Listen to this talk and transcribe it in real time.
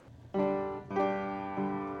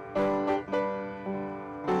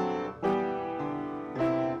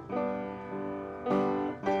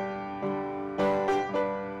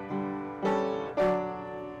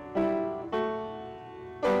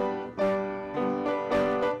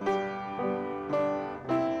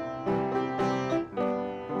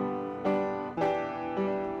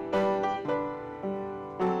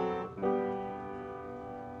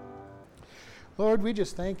Lord, we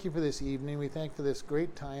just thank you for this evening. We thank you for this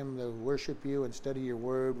great time to worship you and study your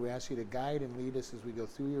word. We ask you to guide and lead us as we go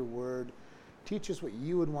through your word. Teach us what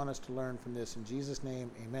you would want us to learn from this. In Jesus'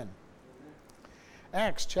 name, amen.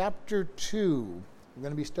 Acts chapter 2. We're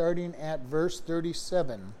going to be starting at verse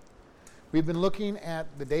 37. We've been looking at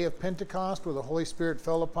the day of Pentecost where the Holy Spirit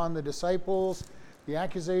fell upon the disciples, the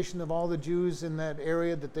accusation of all the Jews in that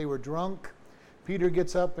area that they were drunk. Peter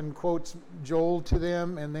gets up and quotes Joel to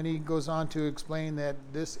them, and then he goes on to explain that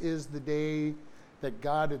this is the day that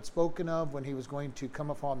God had spoken of when he was going to come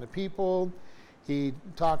upon the people. He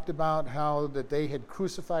talked about how that they had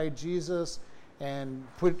crucified Jesus and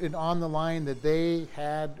put it on the line that they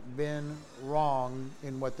had been wrong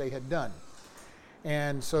in what they had done.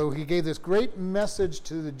 And so he gave this great message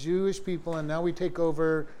to the Jewish people, and now we take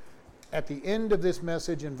over at the end of this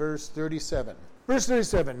message in verse 37. Verse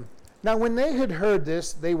 37. Now when they had heard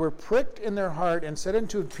this, they were pricked in their heart and said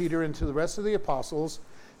unto Peter and to the rest of the apostles,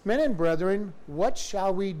 Men and brethren, what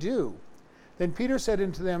shall we do? Then Peter said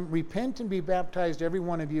unto them, Repent and be baptized every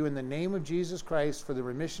one of you in the name of Jesus Christ for the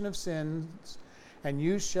remission of sins, and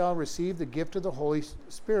you shall receive the gift of the Holy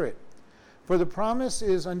Spirit. For the promise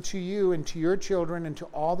is unto you and to your children and to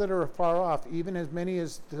all that are afar off, even as many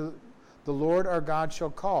as the Lord our God shall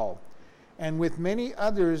call. And with many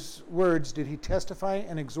others words did he testify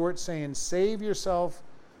and exhort, saying, Save yourself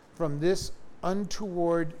from this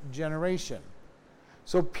untoward generation.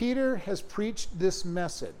 So Peter has preached this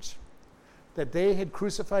message, that they had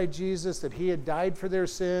crucified Jesus, that he had died for their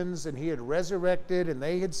sins, and he had resurrected, and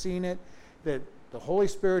they had seen it, that the Holy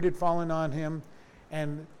Spirit had fallen on him.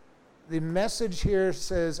 And the message here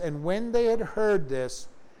says, and when they had heard this,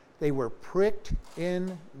 they were pricked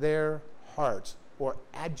in their hearts, or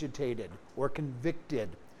agitated, or convicted.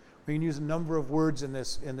 We can use a number of words in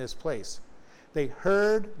this place. They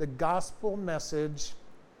heard the gospel message,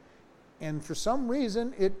 and for some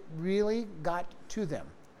reason, it really got to them.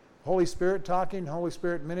 Holy Spirit talking, Holy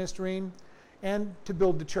Spirit ministering, and to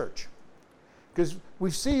build the church. Because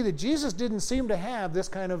we see that Jesus didn't seem to have this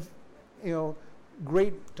kind of,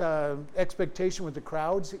 great expectation with the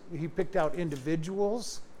crowds. He picked out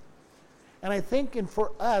individuals. And I think, and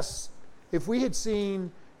for us, if we had seen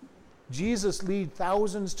Jesus lead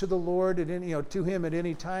thousands to the Lord at any, to him at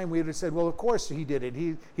any time, we would have said, well, of course he did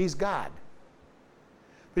it. He's God.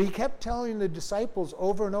 But he kept telling the disciples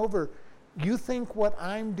over and over, you think what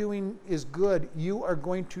I'm doing is good, you are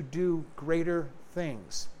going to do greater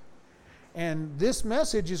things. And this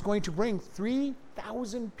message is going to bring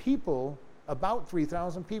 3,000 people, about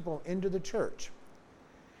 3,000 people, into the church.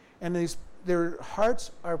 And their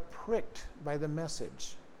hearts are pricked by the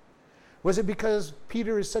message. Was it because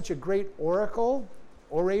Peter is such a great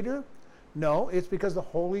orator? No, it's because the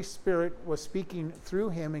Holy Spirit was speaking through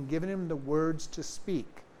him and giving him the words to speak.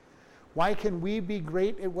 Why can we be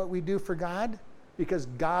great at what we do for God? Because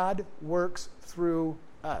God works through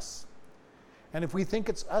us. And if we think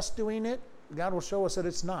it's us doing it, God will show us that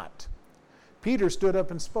it's not. Peter stood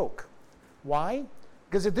up and spoke. Why?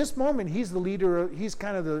 Because at this moment, he's the leader. He's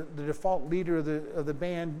kind of the default leader of the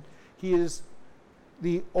band. He is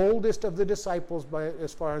the oldest of the disciples,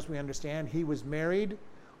 as far as we understand. He was married.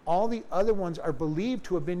 All the other ones are believed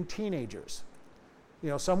to have been teenagers.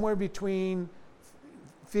 Somewhere between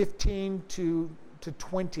 15 to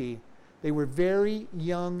 20. They were very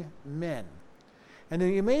young men. And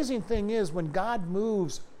the amazing thing is, when God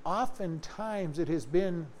moves, oftentimes it has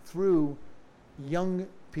been through young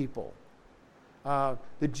people.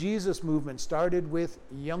 The Jesus movement started with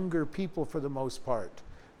younger people for the most part.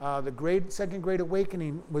 The Second Great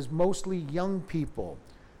Awakening was mostly young people.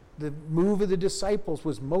 The move of the disciples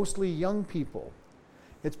was mostly young people.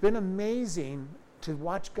 It's been amazing to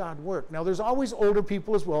watch God work. Now, there's always older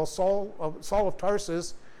people as well. Saul of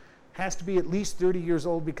Tarsus has to be at least 30 years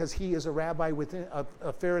old because he is a rabbi within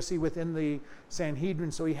a Pharisee within the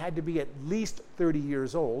Sanhedrin, so he had to be at least 30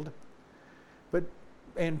 years old.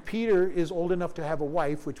 And Peter is old enough to have a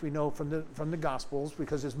wife, which we know from the Gospels,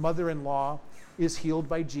 because his mother-in-law is healed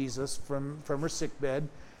by Jesus from her sickbed,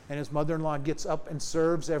 and his mother-in-law gets up and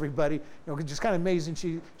serves everybody. It's just kind of amazing.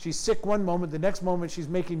 She's sick one moment, the next moment she's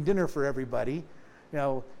making dinner for everybody,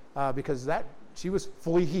 because she was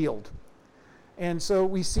fully healed. And so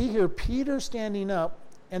we see here Peter standing up,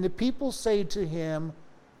 and the people say to him,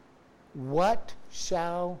 What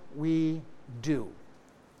shall we do?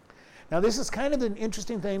 Now, this is kind of an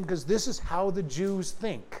interesting thing because this is how the Jews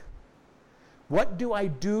think. What do I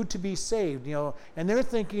do to be saved? And they're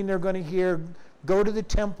thinking they're going to hear, go to the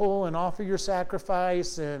temple and offer your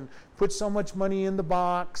sacrifice and put so much money in the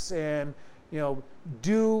box and,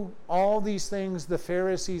 do all these things the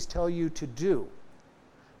Pharisees tell you to do.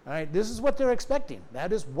 All right, this is what they're expecting.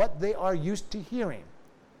 That is what they are used to hearing.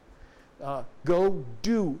 Go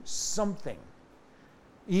do something.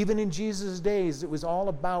 Even in Jesus' days, it was all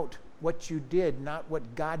about what you did, not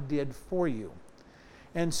what God did for you.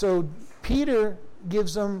 And so Peter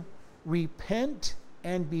gives them, repent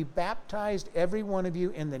and be baptized, every one of you,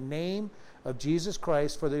 in the name of Jesus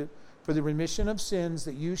Christ for the remission of sins,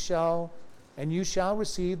 that you shall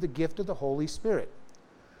receive the gift of the Holy Spirit.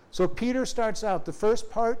 So Peter starts out, the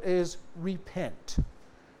first part is repent.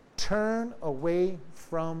 Turn away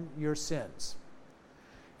from your sins.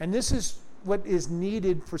 And this is what is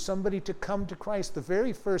needed for somebody to come to Christ. The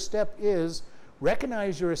very first step is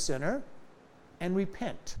recognize you're a sinner and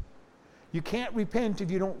repent. You can't repent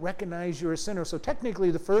if you don't recognize you're a sinner. So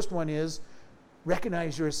technically the first one is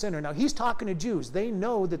recognize you're a sinner. Now he's talking to Jews. They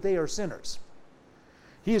know that they are sinners.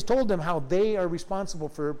 He has told them how they are responsible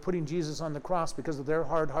for putting Jesus on the cross because of their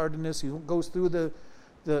hard-heartedness. He goes through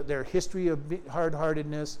their history of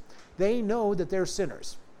hard-heartedness. They know that they're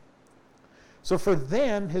sinners. So for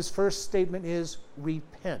them, his first statement is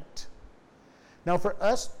repent. Now for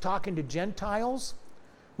us talking to Gentiles,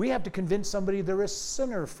 we have to convince somebody they're a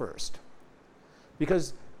sinner first.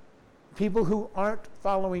 Because people who aren't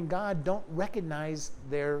following God don't recognize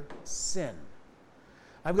their sin.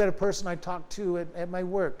 I've got a person I talk to at my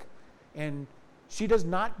work, and she does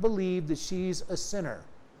not believe that she's a sinner.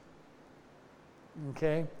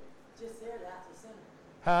 Okay? Just there, that's a sinner.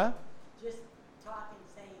 Huh? Just talking,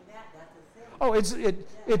 saying that's a sinner.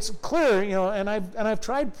 Oh, it's clear, you know, and I've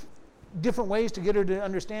tried different ways to get her to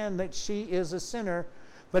understand that she is a sinner,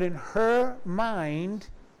 but in her mind,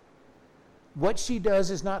 what she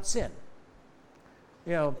does is not sin.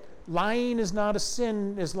 You know, lying is not a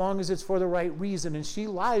sin as long as it's for the right reason, and she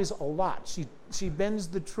lies a lot. She bends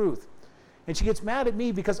the truth. And she gets mad at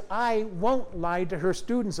me because I won't lie to her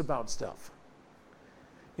students about stuff.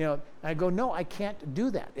 You know, I go, no, I can't do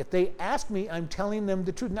that. If they ask me, I'm telling them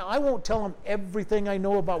the truth. Now, I won't tell them everything I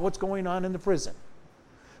know about what's going on in the prison.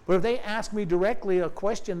 But if they ask me directly a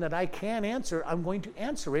question that I can answer, I'm going to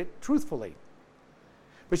answer it truthfully.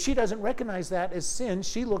 But she doesn't recognize that as sin.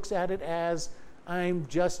 She looks at it as, I'm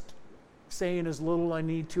just saying as little I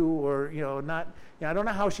need to, or, you know, not, you know, I don't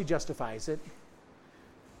know how she justifies it.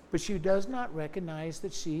 But she does not recognize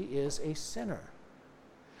that she is a sinner.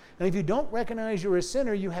 And if you don't recognize you're a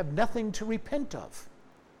sinner, you have nothing to repent of.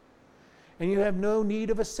 And you have no need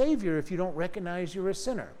of a Savior if you don't recognize you're a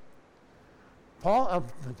sinner.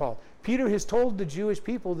 Peter has told the Jewish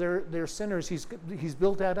people they're sinners. He's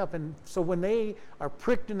built that up. And so when they are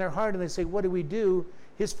pricked in their heart and they say, what do we do?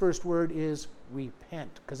 His first word is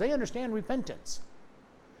repent. Because they understand repentance.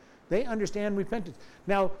 They understand repentance.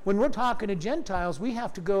 Now, when we're talking to Gentiles, we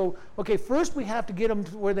have to go, okay, first we have to get them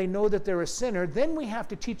to where they know that they're a sinner. Then we have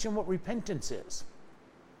to teach them what repentance is.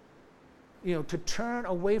 You know, to turn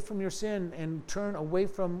away from your sin and turn away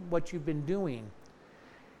from what you've been doing.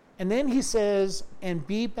 And then he says, and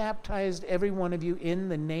be baptized, every one of you, in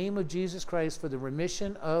the name of Jesus Christ for the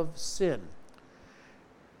remission of sin.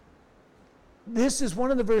 This is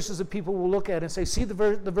one of the verses that people will look at and say, see, the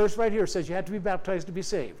verse right here says you have to be baptized to be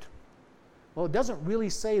saved. Well, it doesn't really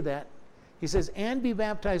say that. He says, and be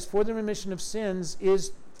baptized for the remission of sins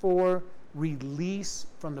is for release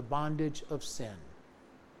from the bondage of sin.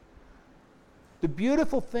 The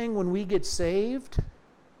beautiful thing when we get saved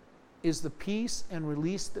is the peace and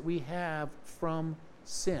release that we have from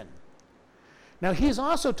sin. Now, he's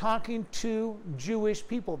also talking to Jewish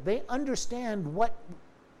people. They understand what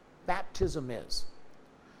baptism is.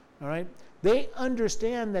 All right? They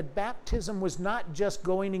understand that baptism was not just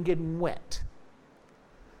going and getting wet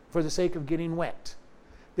for the sake of getting wet.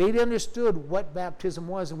 They understood what baptism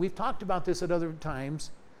was, and we've talked about this at other times.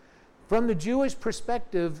 From the Jewish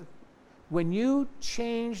perspective, when you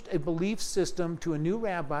changed a belief system to a new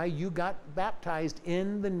rabbi, you got baptized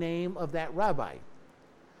in the name of that rabbi.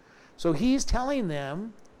 So he's telling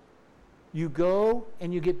them, you go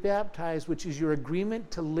and you get baptized, which is your agreement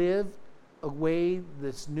to live a way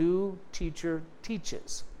this new teacher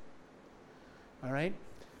teaches. All right?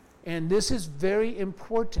 And this is very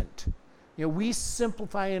important. You know, we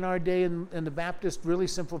simplify in our day, and the Baptists really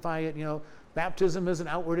simplify it, you know, baptism is an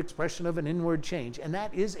outward expression of an inward change. And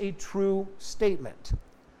that is a true statement.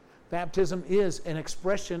 Baptism is an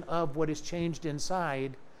expression of what is changed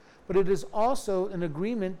inside, but it is also an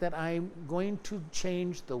agreement that I'm going to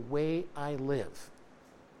change the way I live.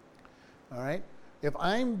 All right? If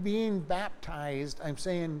I'm being baptized, I'm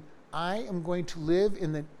saying I am going to live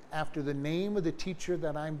after the name of the teacher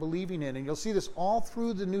that I'm believing in. And you'll see this all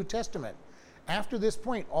through the New Testament. After this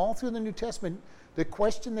point, all through the New Testament, the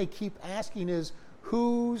question they keep asking is,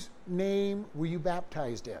 whose name were you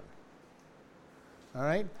baptized in? All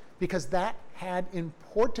right? Because that had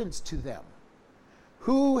importance to them.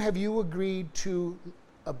 Who have you agreed to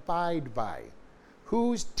abide by?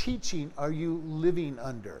 Whose teaching are you living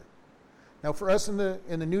under? Now, for us in the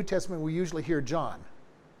New Testament, we usually hear John,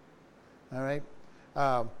 all right,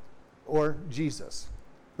 or Jesus.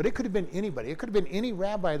 But it could have been anybody. It could have been any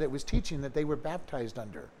rabbi that was teaching that they were baptized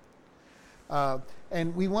under.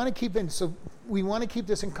 And we want to keep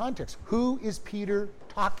this in context. Who is Peter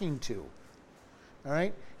talking to? All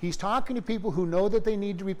right, he's talking to people who know that they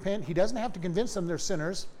need to repent. He doesn't have to convince them they're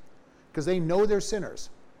sinners, because they know they're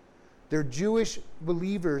sinners. They're Jewish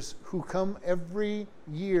believers who come every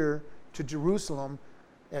year to Jerusalem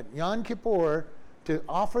at Yom Kippur to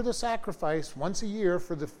offer the sacrifice once a year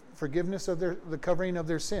for the forgiveness of the covering of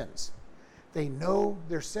their sins. They know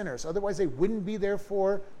they're sinners. Otherwise, they wouldn't be there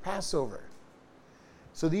for Passover.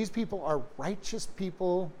 So these people are righteous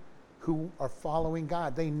people who are following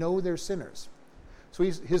God. They know they're sinners. So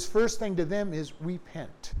his first thing to them is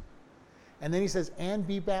repent. And then he says, and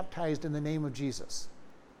be baptized in the name of Jesus.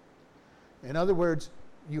 In other words,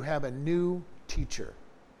 you have a new teacher.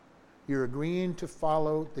 You're agreeing to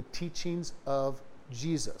follow the teachings of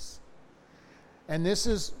Jesus. And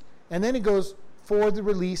then it goes, for the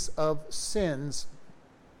release of sins.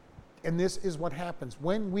 And this is what happens.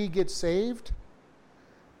 When we get saved,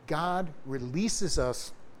 God releases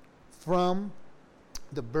us from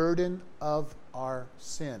the burden of our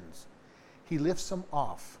sins. He lifts them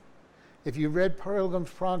off. If you read Pilgrim's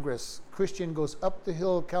Progress, Christian goes up the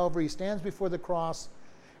hill of Calvary, stands before the cross,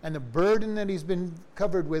 and the burden that he's been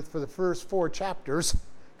covered with for the first 4 chapters,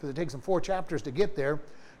 because it takes him 4 chapters to get there,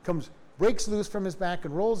 breaks loose from his back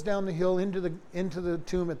and rolls down the hill into the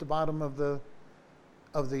tomb at the bottom of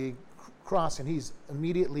the cross, and he's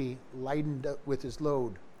immediately lightened up with his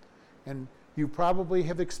load. And you probably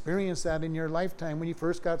have experienced that in your lifetime when you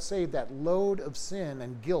first got saved, that load of sin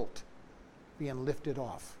and guilt being lifted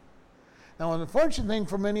off. Now, an unfortunate thing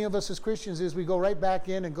for many of us as Christians is we go right back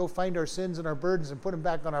in and go find our sins and our burdens and put them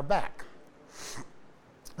back on our back.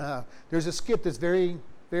 There's a skit that's very,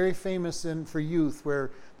 very famous for youth where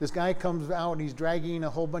this guy comes out and he's dragging a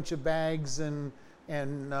whole bunch of bags and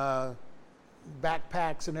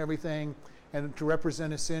backpacks and everything, and to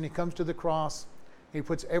represent his sin, he comes to the cross. He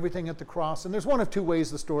puts everything at the cross, and there's one of 2 ways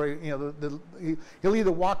the story. He'll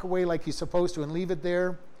either walk away like he's supposed to and leave it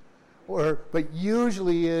there, but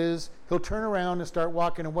usually he'll turn around and start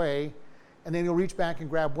walking away, and then he'll reach back and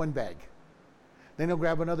grab one bag. Then he'll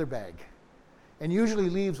grab another bag, and usually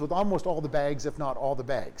leaves with almost all the bags, if not all the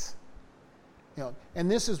bags. And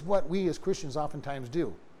this is what we as Christians oftentimes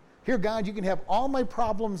do. Here, God, you can have all my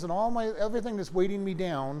problems and everything that's weighting me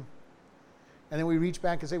down. And then we reach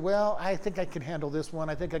back and say, well, I think I can handle this one.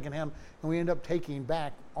 I think I can handle. And we end up taking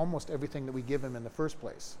back almost everything that we give him in the first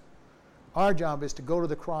place. Our job is to go to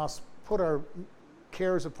the cross, put our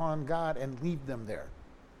cares upon God, and leave them there.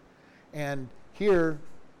 And here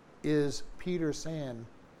is Peter saying,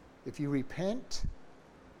 if you repent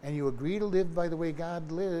and you agree to live by the way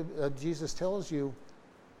Jesus tells you,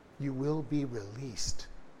 you will be released.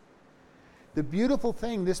 The beautiful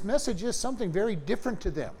thing, this message is something very different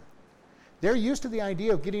to them. They're used to the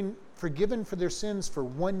idea of getting forgiven for their sins for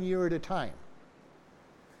 1 year at a time.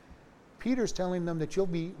 Peter's telling them that you'll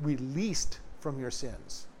be released from your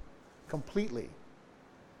sins completely.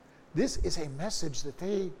 This is a message that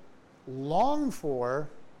they long for,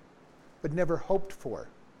 but never hoped for.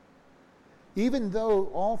 Even though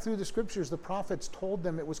all through the scriptures the prophets told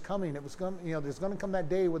them it was coming, there's going to come that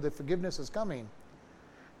day where the forgiveness is coming.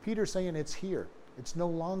 Peter's saying it's here. It's no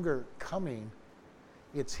longer coming,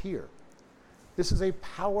 it's here. This is a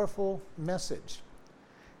powerful message.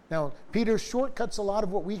 Now, Peter shortcuts a lot of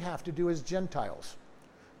what we have to do as Gentiles.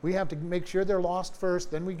 We have to make sure they're lost first,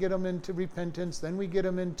 then we get them into repentance, then we get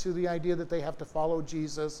them into the idea that they have to follow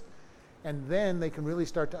Jesus, and then they can really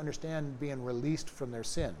start to understand being released from their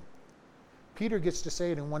sin. Peter gets to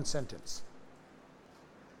say it in 1 sentence.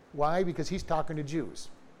 Why? Because he's talking to Jews.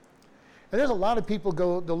 And there's a lot of people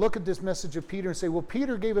they'll look at this message of Peter and say, well,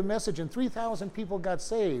 Peter gave a message and 3,000 people got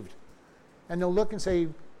saved. And they'll look and say,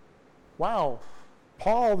 wow,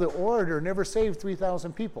 Paul the orator never saved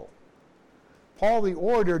 3,000 people. Paul the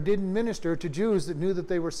orator didn't minister to Jews that knew that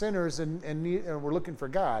they were sinners and were looking for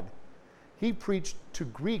God. He preached to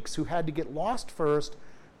Greeks who had to get lost first,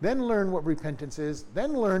 then learn what repentance is,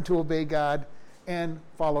 then learn to obey God and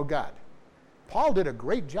follow God. Paul did a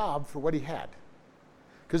great job for what he had,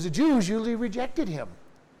 because the Jews usually rejected him.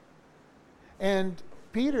 And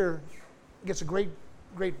Peter gets a great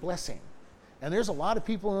blessing. And there's a lot of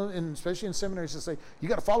people, especially in seminaries, that say, you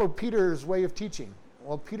got to follow Peter's way of teaching.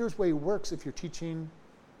 Well, Peter's way works if you're teaching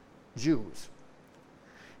Jews.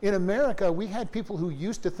 In America, we had people who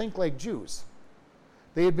used to think like Jews.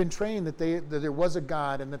 They had been trained that there was a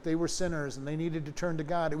God and that they were sinners and they needed to turn to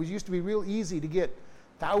God. It used to be real easy to get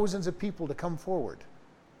thousands of people to come forward.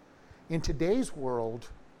 In today's world,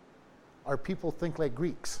 our people think like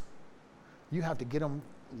Greeks. You have to get them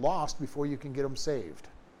lost before you can get them saved.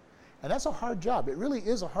 And that's a hard job. It really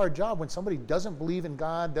is a hard job when somebody doesn't believe in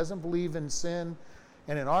God, doesn't believe in sin,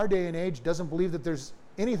 and in our day and age doesn't believe that there's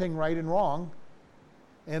anything right and wrong,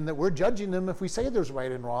 and that we're judging them if we say there's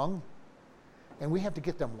right and wrong, and we have to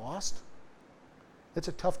get them lost. It's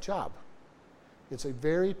a tough job. It's a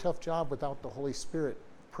very tough job without the Holy Spirit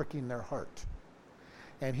pricking their heart.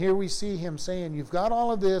 And here we see him saying, you've got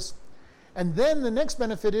all of this, and then the next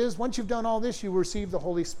benefit is, once you've done all this, you receive the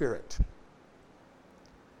Holy Spirit.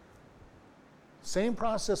 Same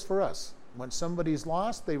process for us. When somebody's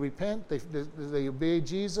lost, they repent, they obey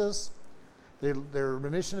Jesus, they're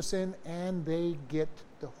remission of sin, and they get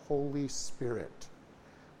the Holy Spirit.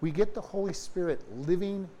 We get the Holy Spirit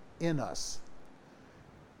living in us,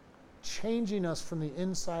 changing us from the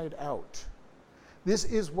inside out. This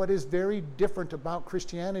is what is very different about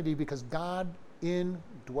Christianity, because God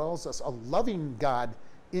indwells us. A loving God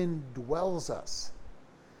indwells us.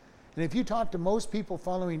 And if you talk to most people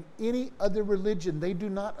following any other religion, they do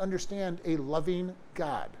not understand a loving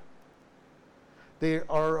God. They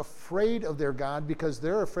are afraid of their God because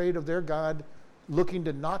they're afraid of their God looking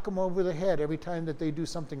to knock them over the head every time that they do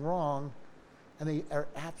something wrong, and they are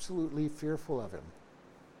absolutely fearful of him.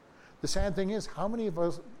 The sad thing is, how many of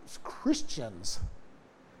us Christians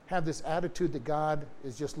have this attitude that God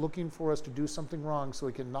is just looking for us to do something wrong so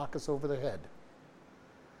he can knock us over the head?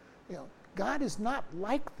 You know, God is not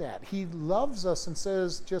like that. He loves us and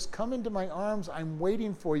says, just come into my arms, I'm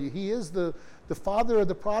waiting for you. He is the father of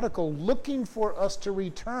the prodigal, looking for us to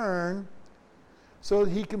return so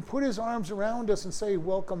that he can put his arms around us and say,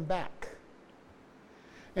 welcome back.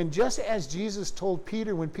 And just as Jesus told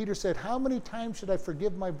Peter when Peter said, how many times should I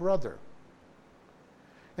forgive my brother?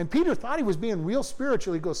 And Peter thought he was being real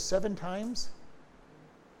spiritual. He goes, 7 times?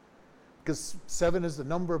 Because 7 is the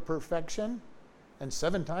number of perfection. And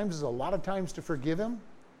 7 times is a lot of times to forgive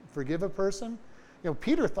a person. You know,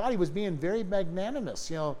 Peter thought he was being very magnanimous.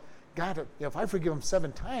 You know, God, if I forgive him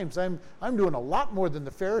 7 times, I'm doing a lot more than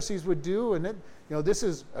the Pharisees would do, and this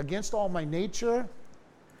is against all my nature.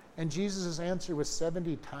 And Jesus' answer was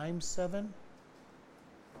 70 times 7.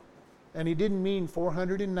 And he didn't mean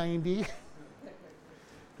 490.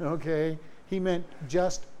 Okay, he meant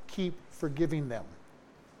just keep forgiving them.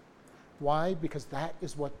 Why? Because that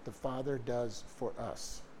is what the Father does for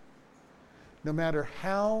us. No matter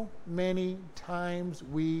how many times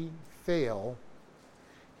we fail,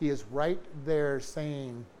 he is right there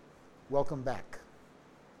saying, welcome back.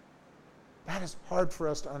 That is hard for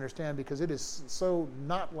us to understand because it is so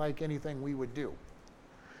not like anything we would do.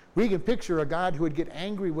 We can picture a God who would get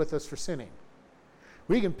angry with us for sinning.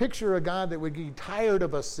 We can picture a God that would be tired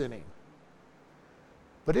of us sinning.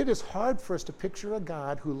 But it is hard for us to picture a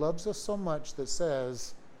God who loves us so much that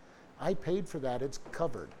says, I paid for that, it's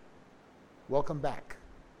covered. Welcome back.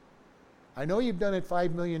 I know you've done it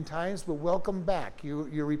 5 million times, but welcome back.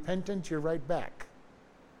 You're repentant, you're right back.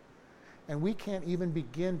 And we can't even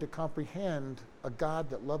begin to comprehend a God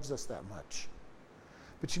that loves us that much.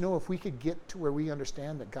 But you know, if we could get to where we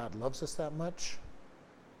understand that God loves us that much,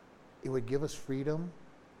 it would give us freedom.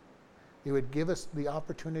 It would give us the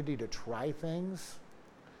opportunity to try things.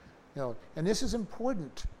 You know, and this is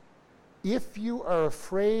important. If you are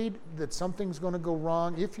afraid that something's going to go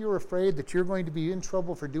wrong, if you're afraid that you're going to be in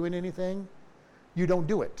trouble for doing anything, you don't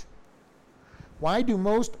do it. Why do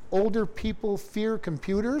most older people fear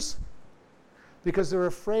computers? Because they're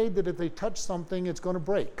afraid that if they touch something, it's going to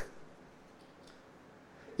break.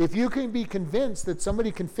 If you can be convinced that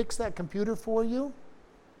somebody can fix that computer for you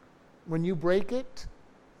when you break it,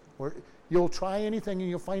 or you'll try anything and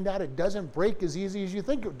you'll find out it doesn't break as easy as you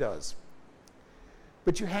think it does.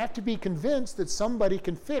 But you have to be convinced that somebody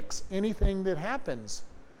can fix anything that happens.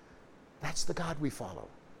 That's the God we follow.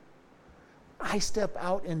 I step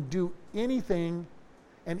out and do anything,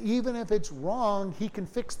 and even if it's wrong, he can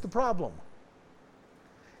fix the problem.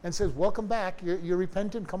 And says, welcome back, you're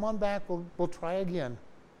repentant, come on back, we'll try again.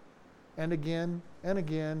 And again, and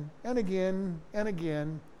again, and again, and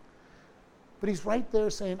again. But he's right there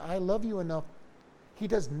saying, I love you enough. He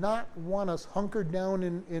does not want us hunkered down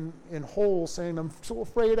in holes saying, I'm so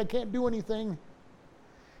afraid I can't do anything.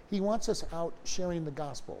 He wants us out sharing the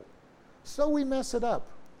gospel. So we mess it up.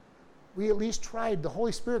 we at least tried. The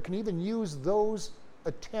Holy Spirit can even use those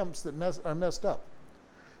attempts that are messed up.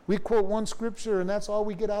 We quote one scripture and that's all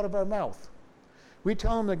we get out of our mouth. We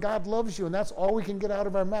tell them that God loves you and that's all we can get out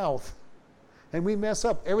of our mouth. And we mess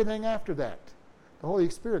up everything after that. The Holy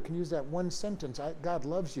Spirit can use that one sentence, God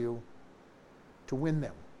loves you, to win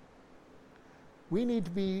them. We need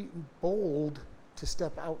to be bold to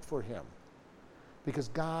step out for him because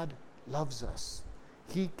God loves us.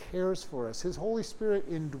 He cares for us. His Holy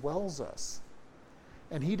Spirit indwells us.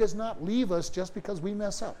 And he does not leave us just because we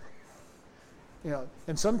mess up.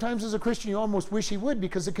 And sometimes as a Christian you almost wish he would,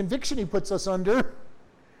 because the conviction he puts us under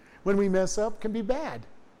when we mess up can be bad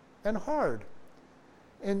and hard.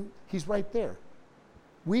 And he's right there.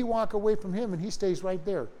 We walk away from him and he stays right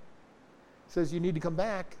there. He says, you need to come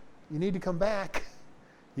back. You need to come back.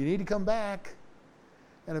 You need to come back.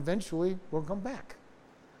 And eventually we'll come back.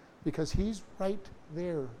 Because he's right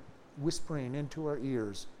there whispering into our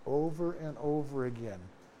ears over and over again.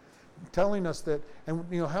 Telling us that, and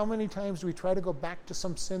how many times do we try to go back to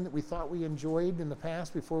some sin that we thought we enjoyed in the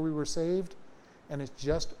past before we were saved? And it's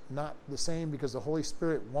just not the same because the Holy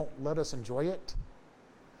Spirit won't let us enjoy it.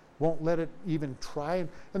 Won't let it even try.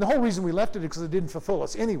 And the whole reason we left it is because it didn't fulfill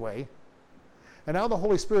us anyway. And now the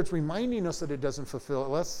Holy Spirit's reminding us that it doesn't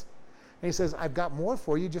fulfill us. And he says, I've got more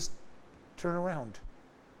for you, just turn around.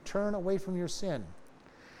 Turn away from your sin.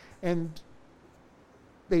 And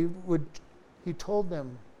he told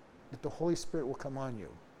them that the Holy Spirit will come on you.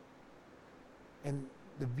 And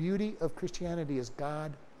the beauty of Christianity is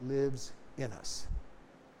God lives in us.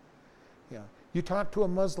 You talk to a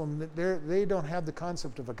Muslim, they don't have the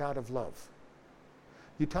concept of a God of love.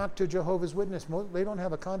 You talk to Jehovah's Witness, they don't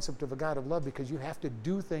have a concept of a God of love because you have to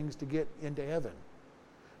do things to get into heaven.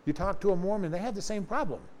 You talk to a Mormon, they have the same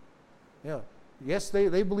problem. Yes,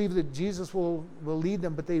 they believe that Jesus will lead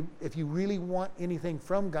them, but if you really want anything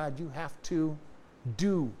from God, you have to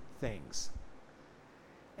do things.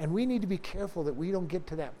 And we need to be careful that we don't get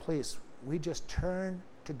to that place. We just turn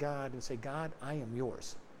to God and say, God, I am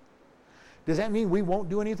yours. Does that mean we won't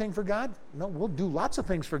do anything for God? No, we'll do lots of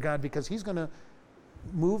things for God because he's going to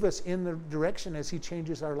move us in the direction as he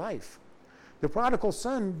changes our life. The prodigal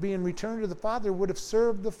son being returned to the father would have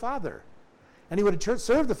served the father. And he would have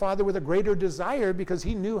served the father with a greater desire because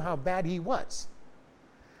he knew how bad he was.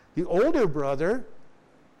 The older brother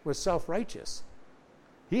was self-righteous.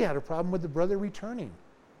 He had a problem with the brother returning.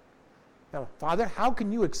 Now, Father, how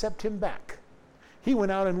can you accept him back? He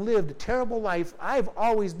went out and lived a terrible life. I've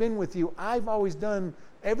always been with you. I've always done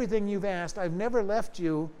everything you've asked. I've never left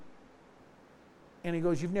you. And he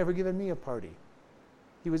goes, you've never given me a party.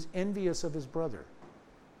 He was envious of his brother.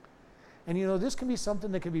 And this can be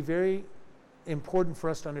something that can be very important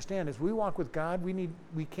for us to understand. As we walk with God,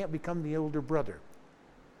 we can't become the older brother.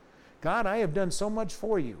 God, I have done so much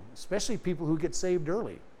for you, especially people who get saved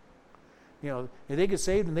early. If they get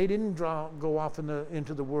saved and they didn't go off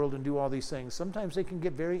into the world and do all these things, sometimes they can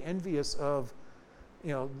get very envious of,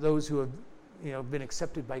 those who have, been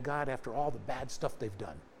accepted by God after all the bad stuff they've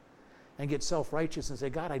done, and get self-righteous and say,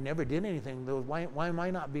 God, I never did anything. Why am I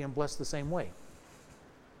not being blessed the same way?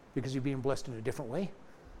 Because you're being blessed in a different way.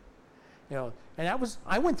 And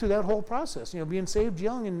I went through that whole process, being saved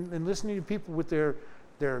young and listening to people with their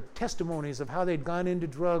testimonies of how they'd gone into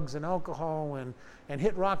drugs and alcohol and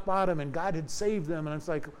hit rock bottom and God had saved them. And it's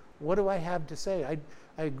like, what do I have to say?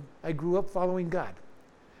 I grew up following God.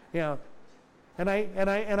 And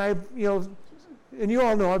you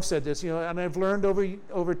all know I've said this, and I've learned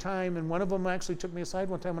over time. And one of them actually took me aside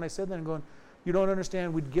one time when I said that and going, you don't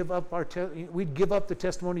understand. We'd give up the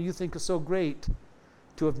testimony you think is so great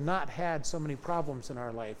to have not had so many problems in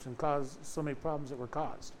our lives and caused so many problems that were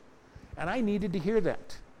caused. And I needed to hear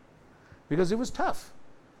that because it was tough.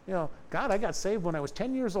 God, I got saved when I was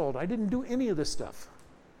 10 years old. I didn't do any of this stuff.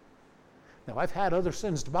 Now, I've had other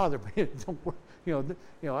sins to bother me.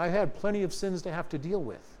 I had plenty of sins to have to deal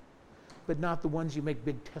with, but not the ones you make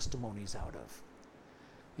big testimonies out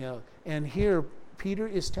of. And here Peter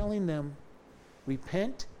is telling them,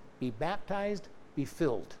 repent, be baptized, be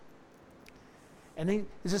filled. And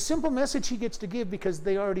it's a simple message he gets to give because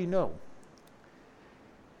they already know.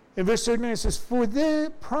 In verse 39 it says, for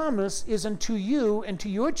the promise is unto you and to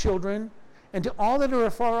your children and to all that are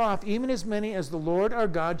afar off, even as many as the Lord our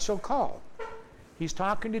God shall call. He's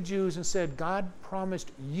talking to Jews and said, God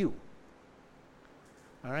promised you.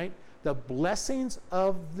 All right? The blessings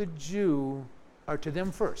of the Jew are to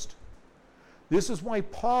them first. This is why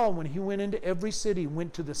Paul, when he went into every city,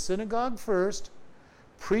 went to the synagogue first,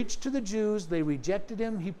 preached to the Jews, they rejected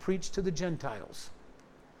him, he preached to the Gentiles.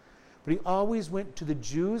 But he always went to the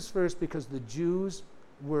Jews first because the Jews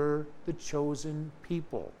were the chosen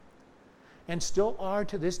people. and still are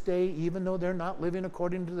to this day, even though they're not living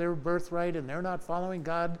according to their birthright and they're not following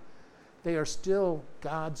God, they are still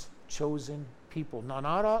God's chosen people. Now,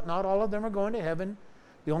 not all of them are going to heaven.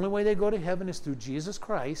 The only way they go to heaven is through Jesus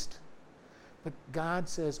Christ. But God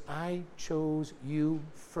says, I chose you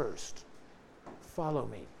first. Follow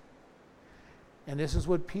me. And this is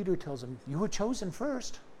what Peter tells him. You were chosen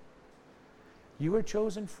first. You were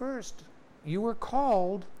chosen first. You were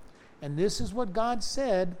called. And this is what God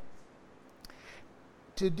said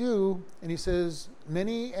to do. And he says,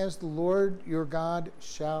 many as the Lord your God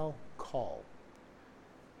shall call.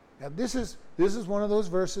 Now this is one of those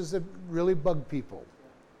verses that really bug people.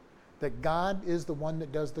 That God is the one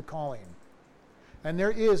that does the calling. And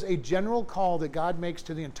there is a general call that God makes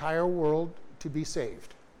to the entire world to be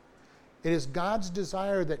saved. It is God's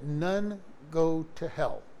desire that none go to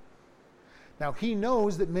hell. Now, he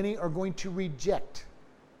knows that many are going to reject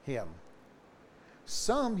him.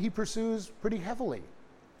 Some he pursues pretty heavily.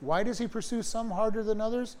 Why does he pursue some harder than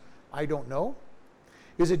others? I don't know.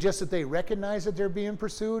 Is it just that they recognize that they're being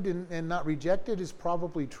pursued and not rejected? Is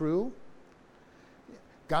probably true.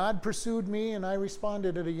 God pursued me and I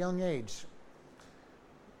responded at a young age.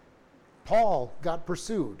 Paul got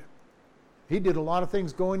pursued. He did a lot of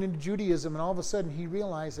things going into Judaism, and all of a sudden he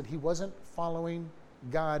realized that he wasn't following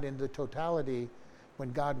God in the totality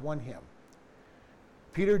when God won him.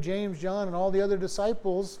 Peter, James, John, and all the other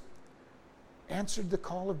disciples answered the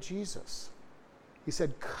call of Jesus. He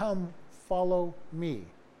said, come, follow me.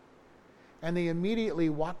 And they immediately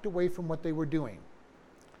walked away from what they were doing.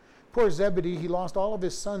 Poor Zebedee, he lost all of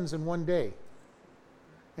his sons in one day.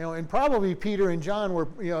 And probably Peter and John were,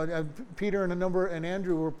 Peter and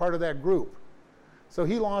Andrew were part of that group. So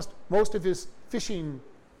he lost most of his fishing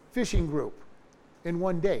group in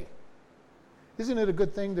one day. Isn't it a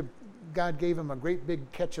good thing that God gave him a great big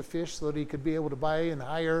catch of fish so that he could be able to buy and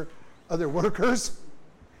hire other workers?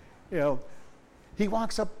 He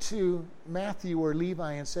walks up to Matthew or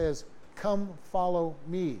Levi and says, come follow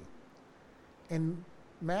me. And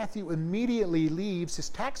Matthew immediately leaves his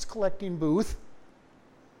tax collecting booth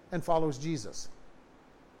and follows Jesus.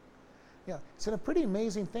 It's a pretty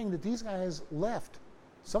amazing thing that these guys left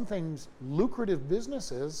some things lucrative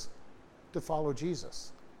businesses to follow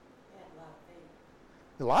Jesus.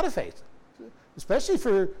 Yeah, A lot of faith, especially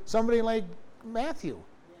for somebody like Matthew.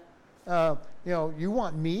 yeah. You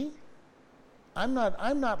want me? I'm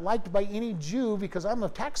not liked by any Jew because I'm a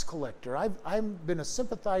tax collector. I've been a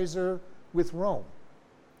sympathizer with Rome.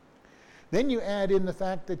 Then you add in the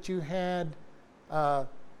fact that you had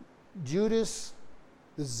Judas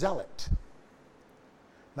the Zealot.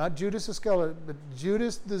 Not Judas Iscariot, but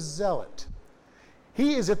Judas the Zealot.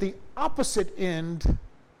 He is at the opposite end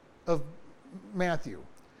of Matthew.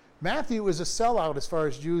 Matthew is a sellout as far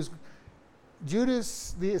as Jews.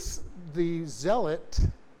 Judas the Zealot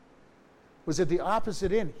was at the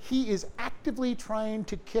opposite end. He is actively trying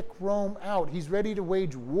to kick Rome out. He's ready to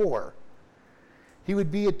wage war. He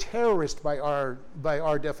would be a terrorist by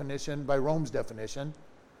our definition, by Rome's definition,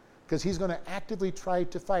 because he's going to actively try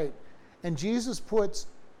to fight. And Jesus puts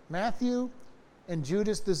Matthew and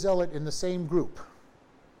Judas the Zealot in the same group.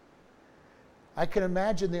 I can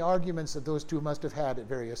imagine the arguments that those two must have had at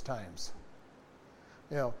various times.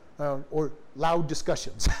 Or loud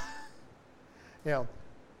discussions.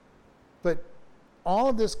 But all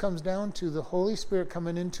of this comes down to the Holy Spirit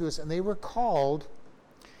coming into us, and they were called.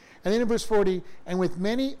 And then in verse 40, and with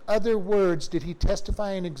many other words did he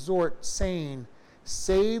testify and exhort, saying,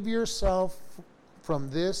 save yourself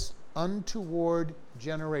from this untoward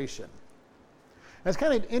generation. And it's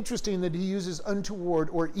kind of interesting that he uses untoward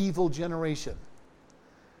or evil generation.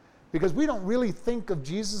 Because we don't really think of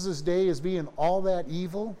Jesus' day as being all that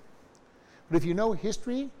evil. But if you know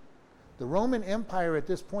history, the Roman Empire at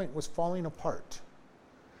this point was falling apart.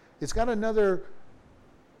 It's got another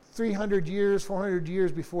 300 years, 400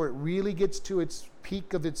 years before it really gets to its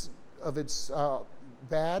peak of its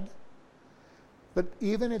bad. But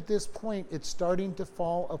even at this point, it's starting to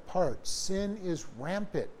fall apart. Sin is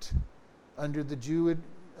rampant under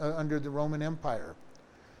the Roman Empire.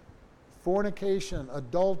 Fornication,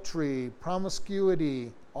 adultery,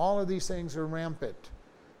 promiscuity, all of these things are rampant.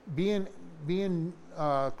 Being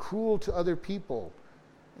cruel to other people.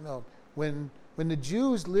 When the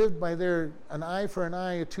Jews lived by an eye for an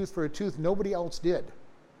eye, a tooth for a tooth, nobody else did.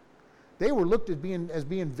 They were looked at as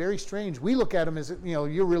being very strange. We look at them as,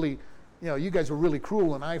 you guys were really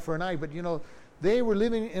cruel, an eye for an eye. But, they were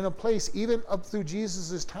living in a place, even up through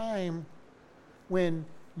Jesus' time, when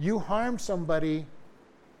you harm somebody,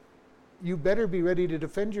 you better be ready to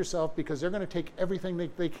defend yourself because they're going to take everything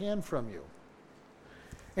they can from you.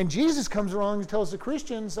 And Jesus comes along and tells the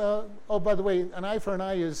Christians, oh, by the way, an eye for an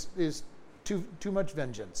eye is too much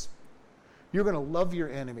vengeance. You're going to love your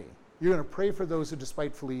enemy. You're going to pray for those who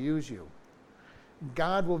despitefully use you.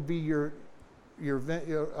 God will be your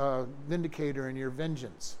vindicator and your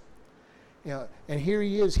vengeance. You know, and here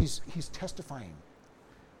he is. He's testifying,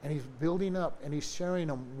 and he's building up, and he's sharing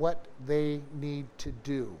them what they need to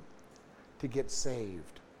do to get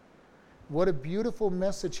saved. What a beautiful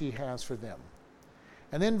message he has for them.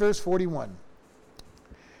 And then verse 41.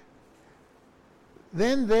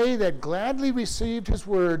 Then they that gladly received his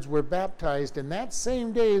words were baptized, and that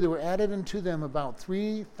same day there were added unto them about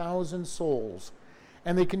 3,000 souls.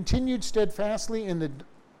 And they continued steadfastly in the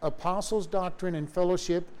apostles' doctrine and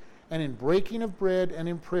fellowship, and in breaking of bread and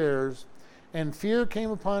in prayers. And fear came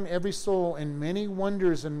upon every soul, and many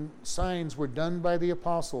wonders and signs were done by the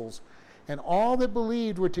apostles. And all that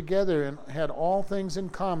believed were together and had all things in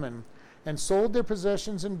common, and sold their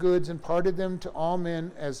possessions and goods, and parted them to all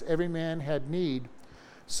men as every man had need.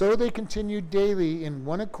 So they continued daily in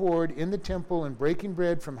one accord in the temple, and breaking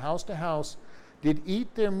bread from house to house, did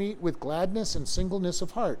eat their meat with gladness and singleness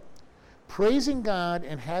of heart, praising God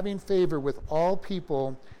and having favor with all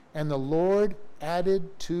people. And the Lord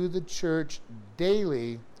added to the church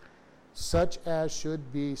daily such as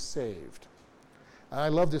should be saved. I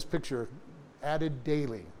love this picture, added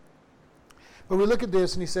daily. But we look at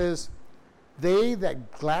this, and he says, they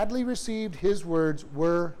that gladly received his words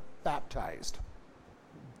were baptized.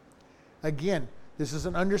 Again, this is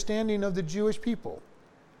an understanding of the Jewish people.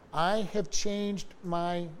 I have changed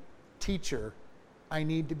my teacher. I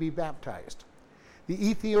need to be baptized. The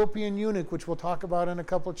Ethiopian eunuch, which we'll talk about in a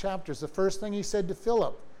couple of chapters, the first thing he said to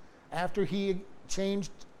Philip after he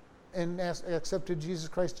changed and accepted Jesus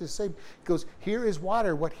Christ as Savior, he goes, here is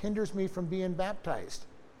water. What hinders me from being baptized?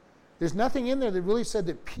 There's nothing in there that really said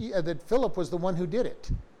that Philip was the one who did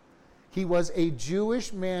it. He was a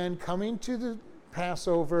Jewish man coming to the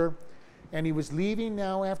Passover, and he was leaving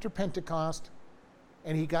now after Pentecost,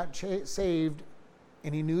 and he got saved,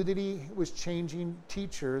 and he knew that he was changing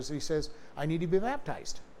teachers. He says, I need to be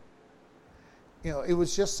baptized. You know, it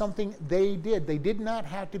was just something they did. They did not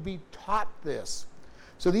have to be taught this.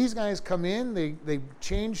 So these guys come in, they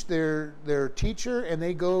change their teacher, and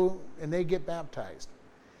they go and they get baptized.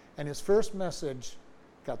 And his first message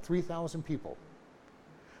got 3,000 people.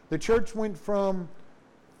 The church went from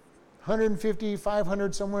 150,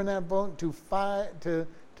 500, somewhere in that boat, to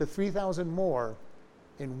 3,000 more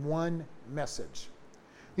in one message.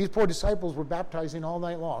 These poor disciples were baptizing all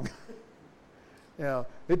night long. You know,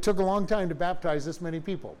 it took a long time to baptize this many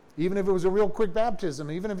people. Even if it was a real quick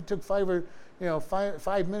baptism, even if it took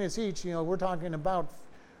 5 minutes each, you know, we're talking about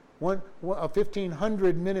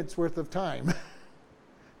 1,500 minutes worth of time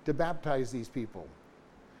to baptize these people.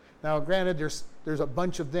 Now, granted, there's a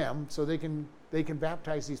bunch of them, so they can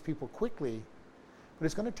baptize these people quickly, but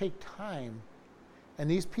it's going to take time, and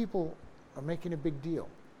these people are making a big deal.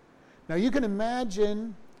 Now, you can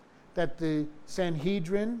imagine that the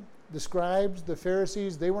Sanhedrin, the scribes, the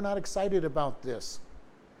Pharisees, they were not excited about this.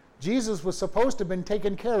 Jesus was supposed to have been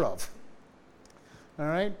taken care of. All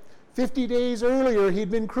right? 50 days earlier, he'd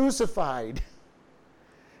been crucified.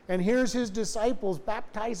 And here's his disciples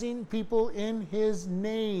baptizing people in his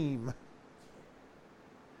name.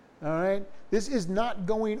 All right? This is not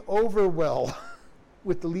going over well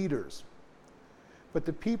with the leaders. But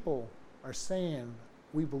the people are saying,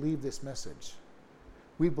 we believe this message.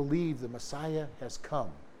 We believe the Messiah has come.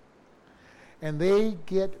 And they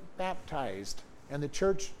get baptized, and the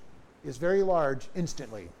church is very large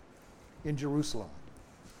instantly in Jerusalem.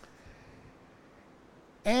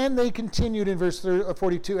 And they continued in verse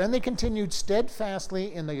 42, and they continued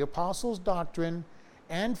steadfastly in the apostles' doctrine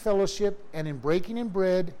and fellowship, and in breaking in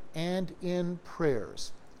bread and in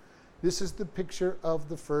prayers. This is the picture of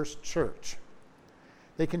the first church.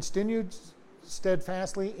 They continued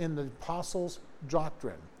steadfastly in the apostles'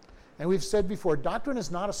 doctrine. And we've said before, doctrine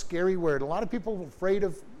is not a scary word. A lot of people are afraid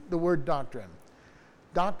of the word doctrine.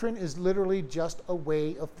 Doctrine is literally just a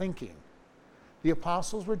way of thinking. The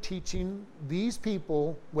apostles were teaching these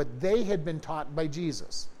people what they had been taught by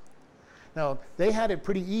Jesus. Now, they had it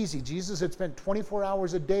pretty easy. Jesus had spent 24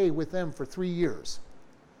 hours a day with them for 3 years.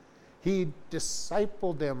 He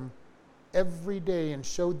discipled them every day and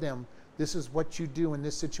showed them, this is what you do in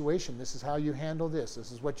this situation. This is how you handle this.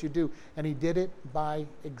 This is what you do. And he did it by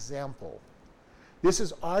example. This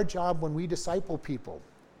is our job when we disciple people.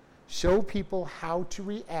 Show people how to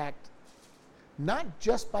react, not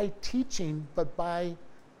just by teaching, but by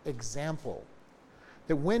example.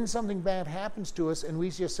 That when something bad happens to us and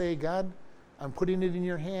we just say, God, I'm putting it in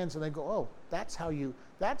your hands, and they go, oh, that's how you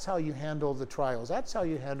handle the trials. That's how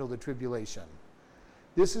you handle the tribulation.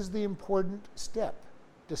 This is the important step.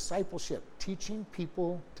 Discipleship, teaching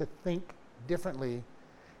people to think differently.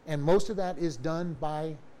 And most of that is done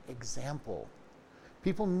by example.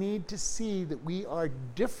 People need to see that we are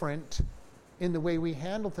different in the way we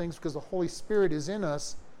handle things because the Holy Spirit is in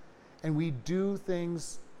us, and we do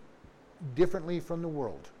things differently from the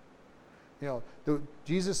world.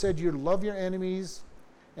 Jesus said you love your enemies,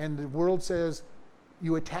 and the world says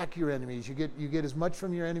you attack your enemies. You get as much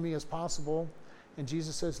from your enemy as possible, and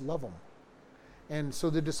Jesus says love them. And so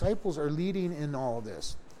the disciples are leading in all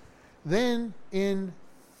this. Then in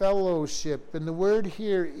fellowship, and the word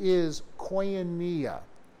here is koinonia.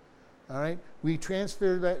 All right, we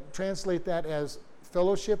translate that as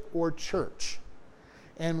fellowship or church.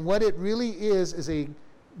 And what it really is a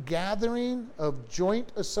gathering of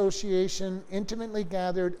joint association, intimately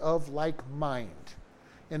gathered of like mind.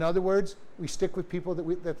 In other words, we stick with people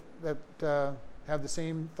that have the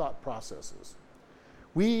same thought processes.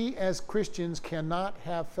 We as Christians cannot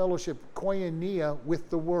have fellowship, koinonia, with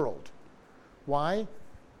the world. Why?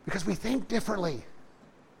 Because we think differently.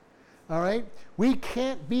 All right? We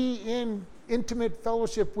can't be in intimate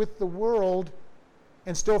fellowship with the world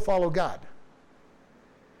and still follow God.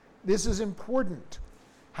 This is important.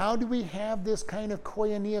 How do we have this kind of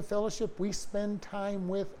koinonia fellowship? We spend time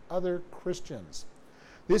with other Christians.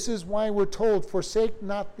 This is why we're told, forsake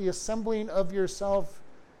not the assembling of yourself,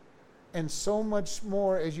 and so much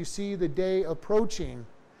more as you see the day approaching.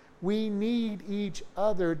 We need each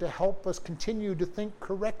other to help us continue to think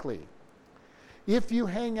correctly. If you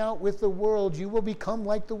hang out with the world, you will become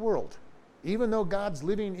like the world. Even though God's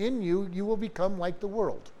living in you, you will become like the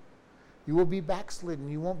world. You will be backslidden.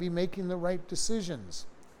 You won't be making the right decisions.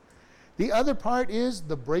 The other part is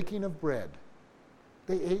the breaking of bread.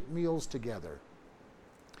 They ate meals together.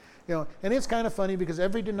 And it's kind of funny because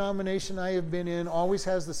every denomination I have been in always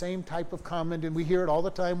has the same type of comment, and we hear it all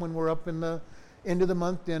the time when we're up in the end of the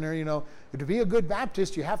month dinner. To be a good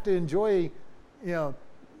Baptist, you have to enjoy,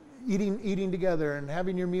 eating together and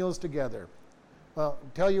having your meals together. Well,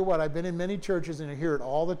 tell you what, I've been in many churches and I hear it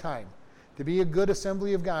all the time. To be a good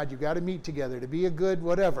assembly of God, you've got to meet together. To be a good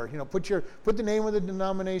whatever, put the name of the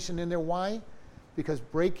denomination in there. Why? Because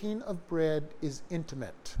breaking of bread is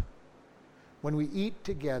intimate. When we eat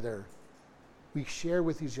together, we share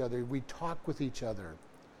with each other, we talk with each other,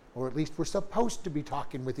 or at least we're supposed to be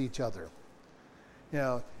talking with each other.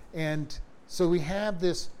 And so we have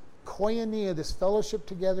this koinonia, this fellowship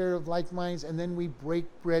together of like minds, and then we break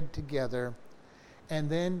bread together, and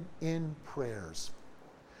then in prayers.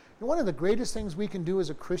 One of the greatest things we can do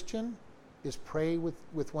as a Christian is pray with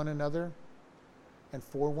one another and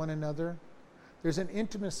for one another. There's an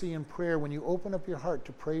intimacy in prayer when you open up your heart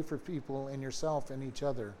to pray for people and yourself and each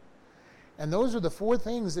other. And those are the four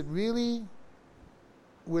things that really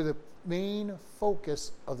were the main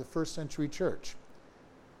focus of the first century church.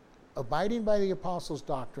 Abiding by the apostles'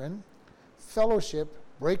 doctrine, fellowship,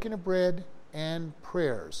 breaking of bread, and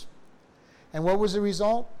prayers. And what was the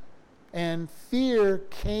result? And fear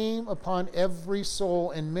came upon every soul,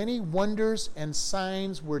 and many wonders and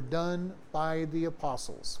signs were done by the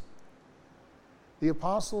apostles. The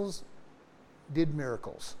apostles did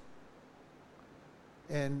miracles.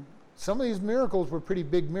 And some of these miracles were pretty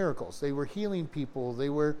big miracles. They were healing people. They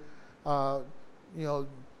were,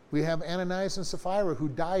 we have Ananias and Sapphira who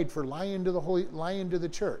died for lying to the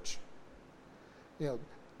church.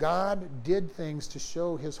 God did things to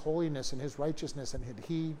show his holiness and his righteousness, and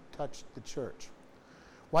he touched the church.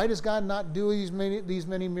 Why does God not do these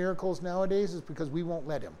many miracles nowadays? It's because we won't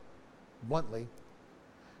let him, bluntly.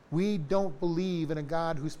 We don't believe in a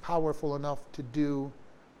God who's powerful enough to do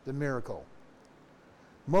the miracle.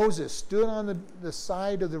 Moses stood on the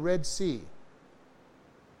side of the Red Sea.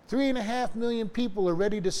 3.5 million people are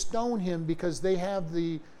ready to stone him because they have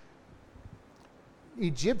the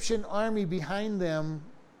Egyptian army behind them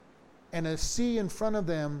and a sea in front of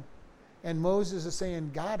them. And Moses is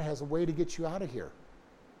saying, God has a way to get you out of here.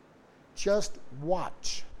 Just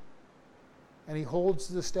watch. And he holds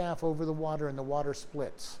the staff over the water, and the water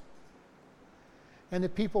splits. And the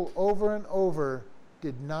people over and over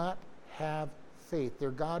did not have faith.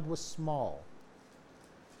 Their God was small.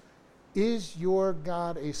 Is your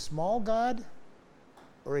God a small God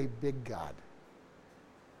or a big God?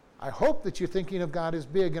 I hope that you're thinking of God as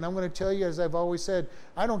big, and I'm going to tell you, as I've always said,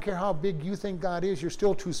 I don't care how big you think God is, you're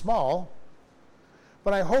still too small.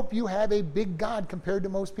 But I hope you have a big God compared to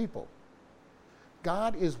most people.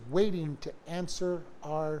 God is waiting to answer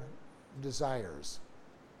our desires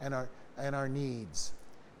and our needs.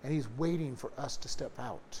 And he's waiting for us to step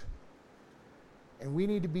out. And we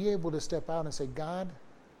need to be able to step out and say, God,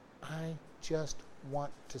 I just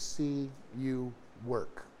want to see you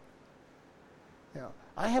work. You know,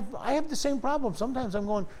 I have the same problem. Sometimes I'm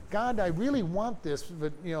going, God, I really want this,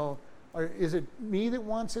 but is it me that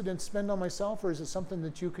wants it and spend on myself, or is it something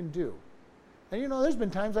that you can do? And there's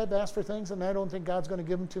been times I've asked for things and I don't think God's going to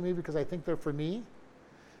give them to me because I think they're for me.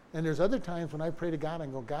 And there's other times when I pray to God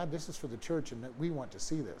and go, God, this is for the church and that we want to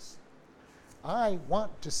see this. I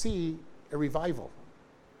want to see a revival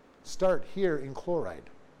start here in Chloride.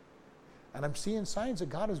 And I'm seeing signs that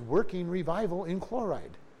God is working revival in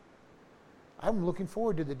Chloride. I'm looking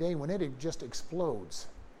forward to the day when it just explodes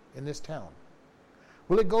in this town.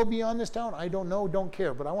 Will it go beyond this town? I don't know, don't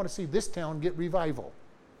care, but I want to see this town get revival.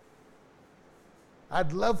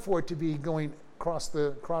 I'd love for it to be going across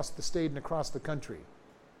the state and across the country.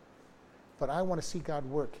 But I want to see God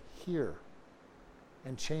work here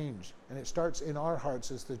and change. And it starts in our hearts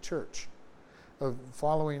as the church of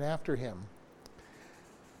following after him.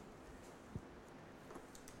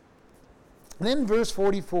 And then verse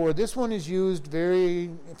 44, this one is used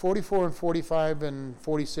 44 and 45 and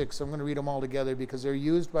 46. I'm going to read them all together because they're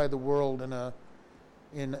used by the world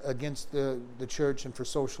against the church and for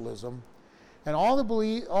socialism. And all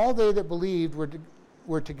they that believed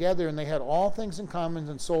were together, and they had all things in common,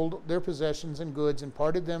 and sold their possessions and goods, and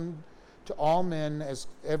parted them to all men as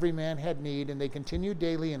every man had need. And they continued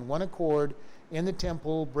daily in one accord in the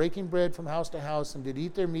temple, breaking bread from house to house, and did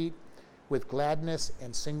eat their meat with gladness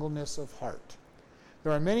and singleness of heart.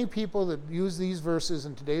 There are many people that use these verses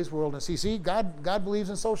in today's world and see, God believes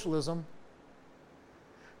in socialism.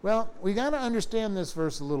 Well, we got to understand this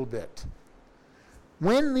verse a little bit.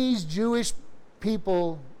 When these Jewish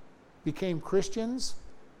people became Christians,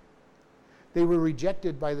 they were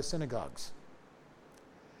rejected by the synagogues.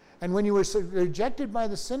 And when you were rejected by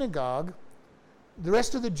the synagogue, the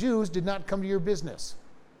rest of the Jews did not come to your business.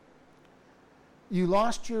 You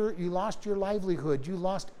lost your livelihood. You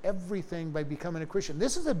lost everything by becoming a Christian.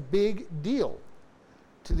 This is a big deal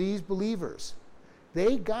to these believers.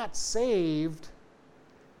 They got saved,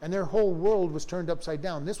 and their whole world was turned upside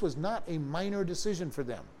down. This was not a minor decision for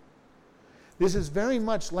them. This is very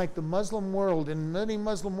much like the Muslim world. In many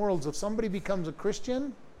Muslim worlds, if somebody becomes a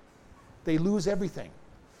Christian, they lose everything.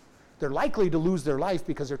 They're likely to lose their life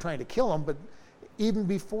because they're trying to kill them, but even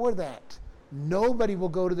before that, nobody will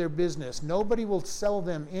go to their business. Nobody will sell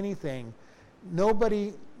them anything.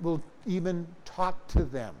 Nobody will even talk to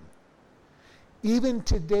them. Even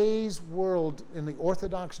today's world, in the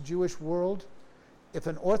Orthodox Jewish world, if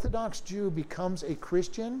an Orthodox Jew becomes a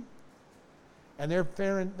Christian and their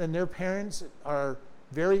parents are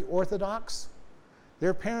very Orthodox,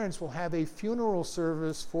 their parents will have a funeral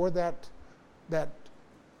service for that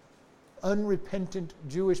unrepentant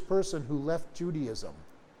Jewish person who left Judaism.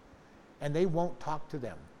 And they won't talk to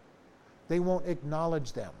them. They won't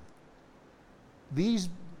acknowledge them. These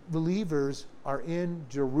believers are in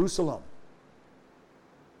Jerusalem.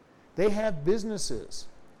 They have businesses.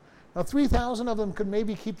 Now, 3,000 of them could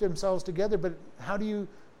maybe keep themselves together, but how do you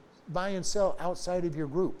buy and sell outside of your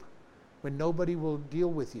group when nobody will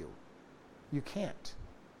deal with you? You can't.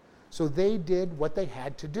 So they did what they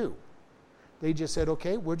had to do. They just said,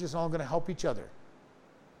 okay, we're just all going to help each other.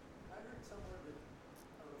 I heard somewhere that,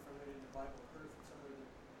 I don't know if I read it in the Bible, I heard from somewhere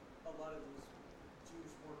that a lot of these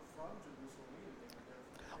Jews weren't from Jerusalem either. They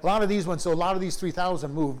were there. A lot of these ones, so a lot of these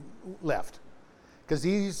 3,000 left. Because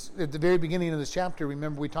these, at the very beginning of this chapter,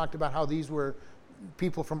 remember we talked about how these were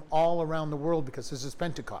people from all around the world because this is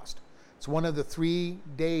Pentecost. It's one of the 3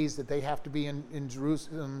 days that they have to be in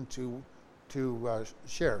Jerusalem to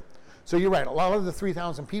share. So you're right, a lot of the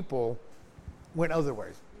 3,000 people went other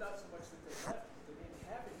ways. Not so much that they left, but they didn't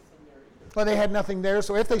have anything there either. Well, they had nothing there,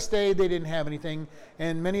 so if they stayed, they didn't have anything,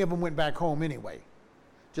 and many of them went back home anyway.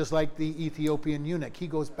 Just like the Ethiopian eunuch. He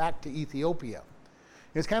goes back to Ethiopia.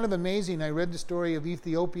 It's kind of amazing. I read the story of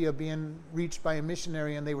Ethiopia being reached by a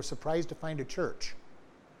missionary, and they were surprised to find a church.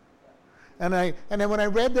 And then when I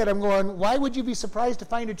read that, I'm going, why would you be surprised to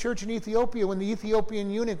find a church in Ethiopia when the Ethiopian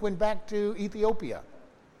eunuch went back to Ethiopia?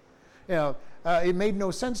 You know, it made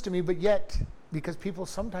no sense to me, but yet, because people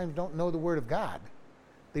sometimes don't know the Word of God,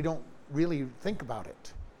 they don't really think about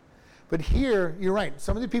it. But here, you're right.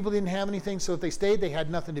 Some of the people didn't have anything, so if they stayed, they had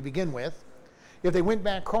nothing to begin with. If they went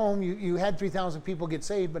back home, you had 3,000 people get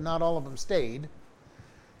saved, but not all of them stayed.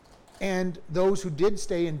 And those who did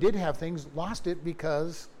stay and did have things lost it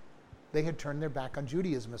because they had turned their back on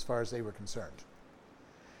Judaism as far as they were concerned.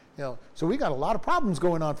 You know, so we got a lot of problems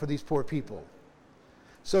going on for these poor people.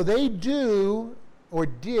 So they do or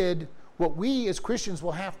did what we as Christians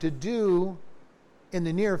will have to do in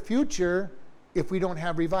the near future if we don't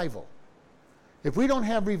have revival. If we don't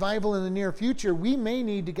have revival in the near future, we may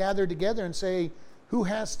need to gather together and say, who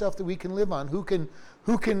has stuff that we can live on? Who can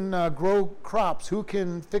grow crops? Who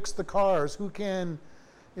can fix the cars?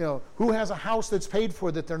 Who has a house that's paid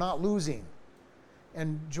for that they're not losing?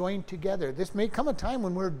 And join together. This may come a time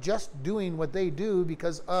when we're just doing what they do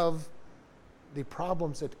because of the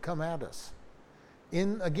problems that come at us.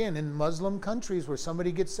 In Muslim countries where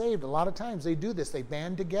somebody gets saved, a lot of times they do this. They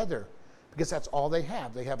band together because that's all they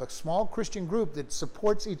have. They have a small Christian group that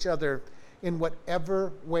supports each other in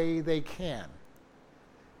whatever way they can.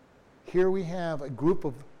 Here we have a group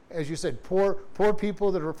of, as you said, poor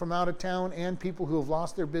people that are from out of town and people who have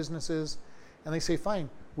lost their businesses, and they say, fine,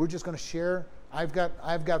 we're just going to share. I've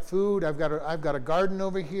got food. I've got a garden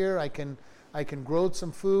over here. I can grow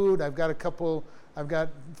some food. I've got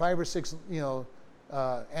 5 or 6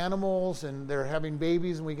 animals, and they're having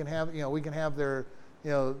babies, and we can have their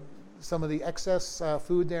some of the excess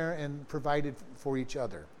food there and provide it for each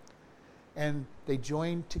other. And they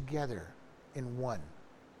join together in one.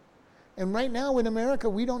 And right now in America,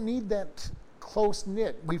 we don't need that close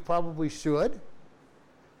knit. We probably should,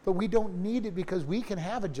 but we don't need it because we can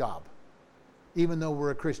have a job, even though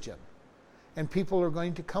we're a Christian. And people are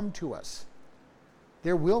going to come to us.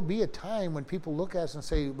 There will be a time when people look at us and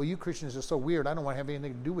say, well, you Christians are so weird, I don't want to have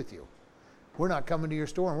anything to do with you. We're not coming to your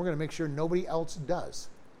store, and we're going to make sure nobody else does.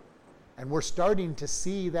 And we're starting to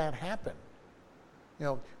see that happen.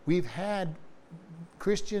 We've had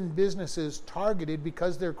Christian businesses targeted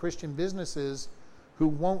because they're Christian businesses who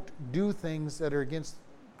won't do things that are against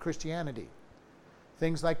Christianity.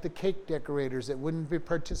 Things like the cake decorators that wouldn't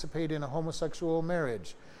participate in a homosexual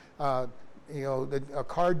marriage. A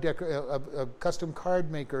custom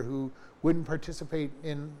card maker who wouldn't participate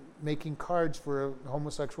in making cards for a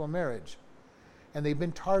homosexual marriage. And they've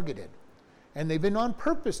been targeted. And they've been on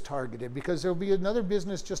purpose targeted because there'll be another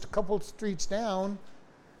business just a couple streets down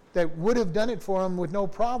that would have done it for them with no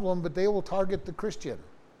problem, but they will target the Christian.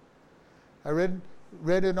 I read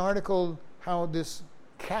an article how this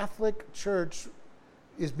Catholic church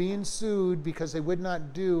is being sued because they would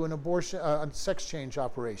not do an abortion, a sex change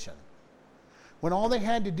operation. When all they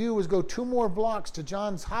had to do was go 2 more blocks to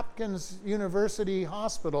Johns Hopkins University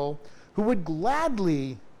Hospital, who would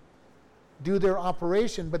gladly do their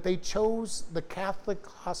operation, but they chose the Catholic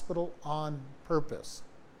hospital on purpose.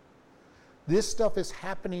 This stuff is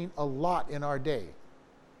happening a lot in our day.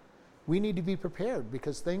 We need to be prepared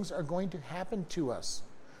because things are going to happen to us.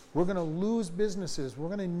 We're going to lose businesses. We're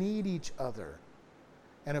going to need each other.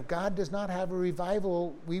 And if God does not have a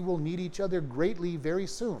revival, we will need each other greatly very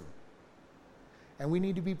soon. And we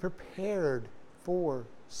need to be prepared for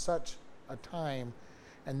such a time.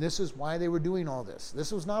 And this is why they were doing all this.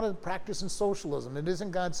 This was not a practice in socialism. It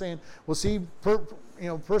isn't God saying, well, see,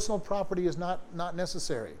 personal property is not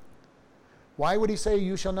necessary. Why would he say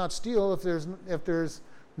you shall not steal if there's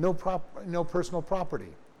no personal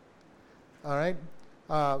property? All right?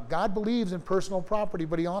 God believes in personal property,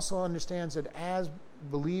 but he also understands that as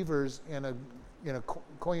believers in a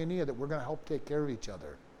koinonia that we're going to help take care of each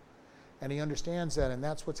other. And he understands that, and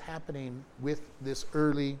that's what's happening with this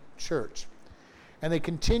early church. And they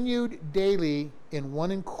continued daily in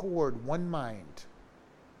one accord, one mind.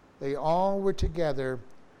 They all were together,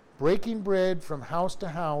 breaking bread from house to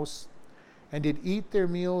house, and did eat their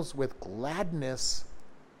meals with gladness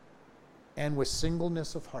and with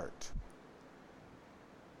singleness of heart.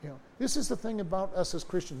 This is the thing about us as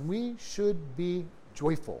Christians. We should be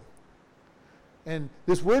joyful. And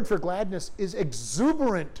this word for gladness is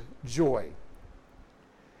exuberant joy.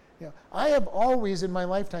 I have always in my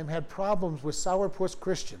lifetime had problems with sourpuss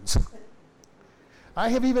Christians. I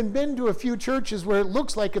have even been to a few churches where it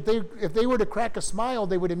looks like if they were to crack a smile,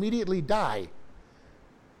 they would immediately die.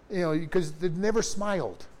 Because they never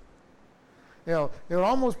smiled. They would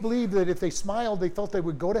almost believe that if they smiled, they felt they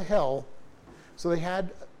would go to hell. So they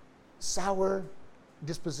had sour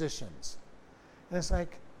dispositions. And it's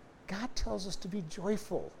like, God tells us to be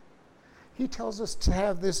joyful. He tells us to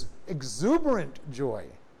have this exuberant joy.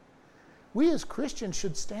 We as Christians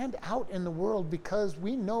should stand out in the world because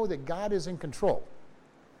we know that God is in control,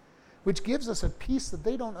 which gives us a peace that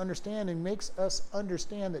they don't understand and makes us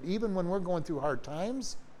understand that even when we're going through hard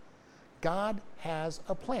times, God has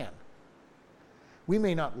a plan. We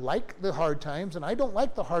may not like the hard times, and I don't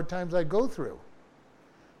like the hard times I go through.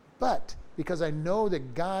 But because I know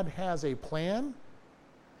that God has a plan,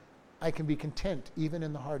 I can be content even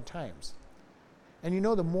in the hard times. And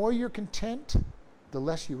the more you're content, the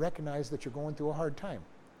less you recognize that you're going through a hard time.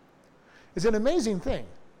 It's an amazing thing.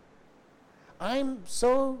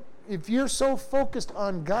 If you're so focused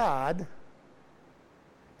on God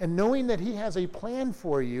and knowing that he has a plan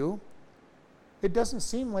for you, it doesn't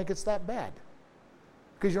seem like it's that bad.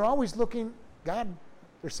 Because you're always looking, God,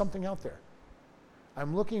 there's something out there.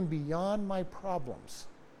 I'm looking beyond my problems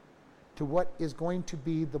to what is going to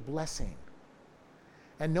be the blessing.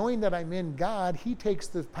 And knowing that I'm in God, He takes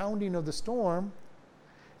the pounding of the storm,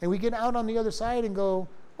 and we get out on the other side and go,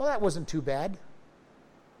 well, that wasn't too bad.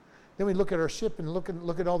 Then we look at our ship and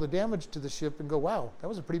look at all the damage to the ship and go, wow, that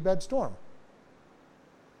was a pretty bad storm.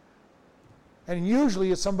 And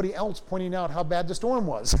usually it's somebody else pointing out how bad the storm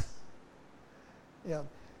was. Yeah.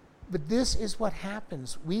 But this is what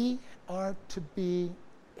happens. We are to be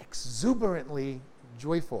exuberantly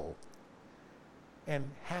joyful and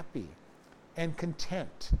happy and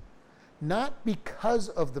content. Not because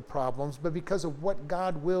of the problems, but because of what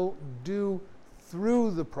God will do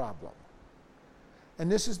through the problem.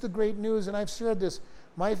 And this is the great news, and I've shared this.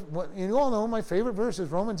 You all know my favorite verse is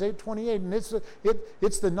Romans 8:28, and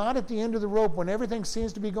it's the knot at the end of the rope. When everything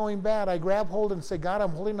seems to be going bad, I grab hold and say, God,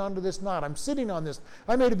 I'm holding on to this knot. I'm sitting on this.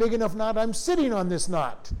 I made a big enough knot. I'm sitting on this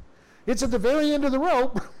knot. It's at the very end of the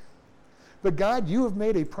rope. But God, you have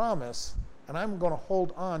made a promise, and I'm going to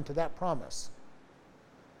hold on to that promise.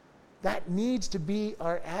 That needs to be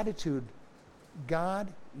our attitude.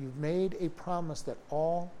 God, you've made a promise that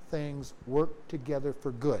all things work together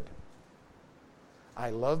for good. I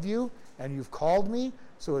love you, and you've called me,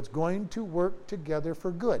 so it's going to work together for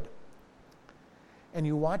good. And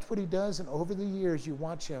you watch what He does, and over the years, you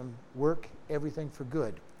watch Him work everything for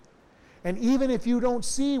good. And even if you don't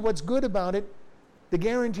see what's good about it, the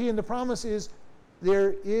guarantee and the promise is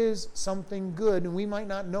there is something good, and we might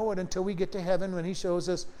not know it until we get to heaven when He shows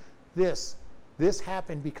us this. This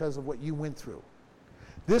happened because of what you went through.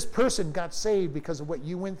 This person got saved because of what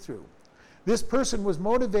you went through. This person was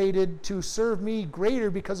motivated to serve me greater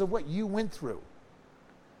because of what you went through.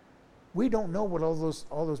 We don't know what all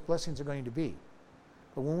those blessings are going to be.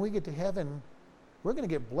 But when we get to heaven, we're going to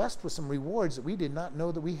get blessed with some rewards that we did not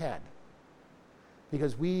know that we had.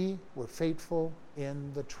 Because we were faithful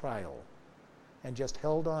in the trial and just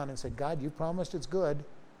held on and said, God, you promised it's good.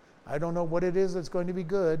 I don't know what it is that's going to be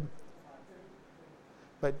good.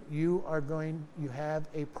 But you have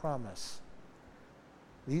a promise.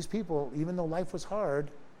 These people, even though life was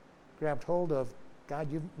hard, grabbed hold of, God,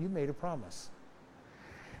 you made a promise.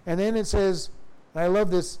 And then it says, I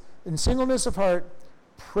love this, in singleness of heart,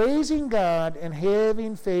 praising God and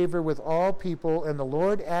having favor with all people, and the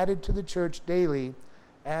Lord added to the church daily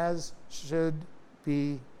as should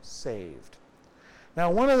be saved.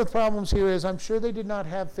 Now, one of the problems here is I'm sure they did not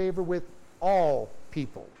have favor with all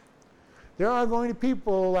people. There are going to be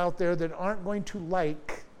people out there that aren't going to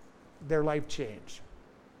like their life change.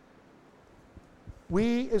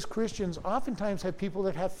 We as Christians oftentimes have people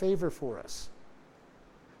that have favor for us.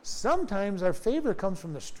 Sometimes our favor comes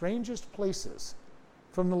from the strangest places,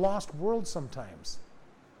 from the lost world sometimes.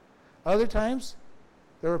 Other times,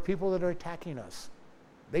 there are people that are attacking us.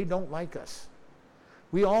 They don't like us.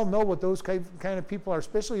 We all know what those kind of people are,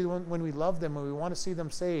 especially when we love them and we want to see them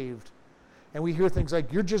saved. And we hear things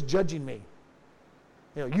like, you're just judging me.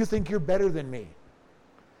 You think you're better than me.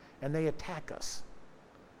 And they attack us.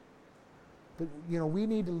 But, we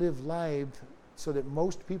need to live lives so that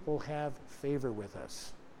most people have favor with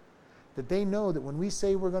us. That they know that when we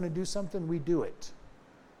say we're going to do something, we do it.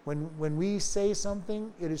 When we say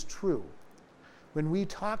something, it is true. When we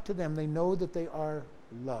talk to them, they know that they are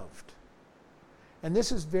loved. And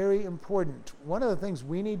this is very important. One of the things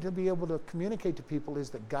we need to be able to communicate to people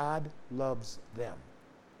is that God loves them.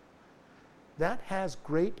 That has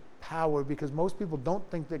great power because most people don't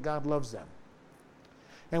think that God loves them.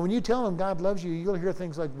 And when you tell them God loves you, you'll hear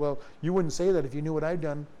things like, well, you wouldn't say that if you knew what I've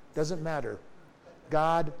done. Doesn't matter.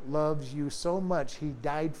 God loves you so much, He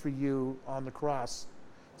died for you on the cross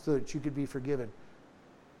so that you could be forgiven.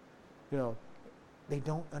 They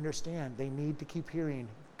don't understand. They need to keep hearing,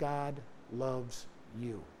 God loves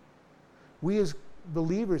you. We as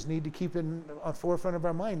believers need to keep in the forefront of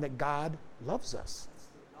our mind that God loves us.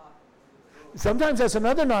 Sometimes that's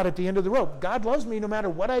another knot at the end of the rope. God loves me no matter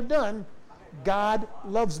what I've done. God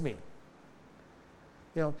loves me.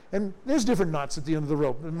 And there's different knots at the end of the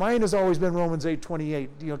rope. Mine has always been Romans 8:28,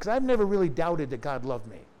 because I've never really doubted that God loved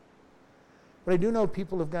me. But I do know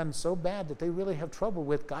people have gotten so bad that they really have trouble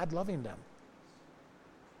with God loving them.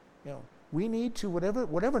 We need to,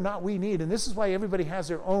 whatever knot we need, and this is why everybody has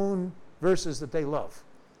their own verses that they love.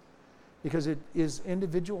 Because it is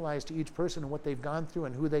individualized to each person and what they've gone through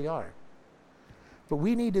and who they are. But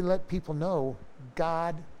we need to let people know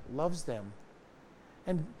God loves them.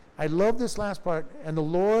 And I love this last part. And the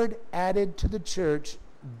Lord added to the church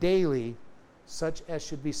daily such as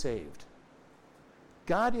should be saved.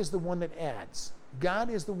 God is the one that adds. God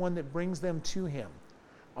is the one that brings them to him.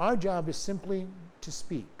 Our job is simply to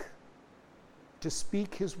speak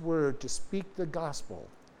his word, to speak the gospel.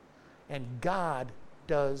 And God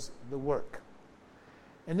does the work.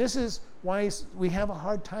 And this is why we have a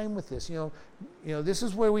hard time with this. This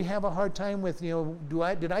is where we have a hard time with,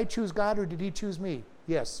 did I choose God or did he choose me?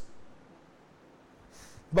 Yes.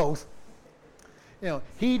 Both.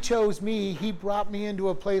 He chose me. He brought me into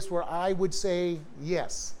a place where I would say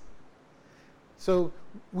yes. So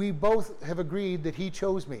we both have agreed that he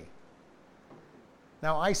chose me.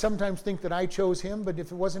 Now, I sometimes think that I chose him, but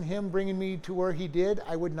if it wasn't him bringing me to where he did,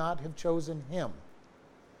 I would not have chosen him.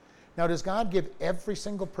 Now, does God give every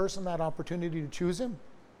single person that opportunity to choose him?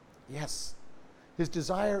 Yes. His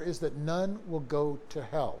desire is that none will go to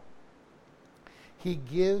hell. He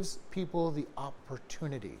gives people the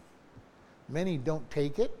opportunity. Many don't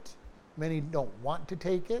take it. Many don't want to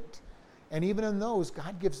take it. And even in those,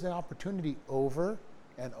 God gives the opportunity over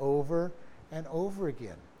and over and over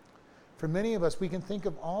again. For many of us, we can think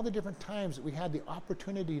of all the different times that we had the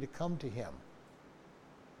opportunity to come to him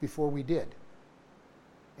before we did.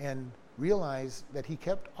 And realize that he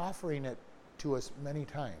kept offering it to us many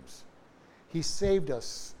times. He saved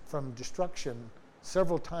us from destruction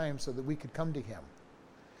several times so that we could come to him.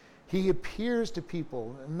 He appears to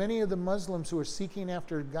people. Many of the Muslims who are seeking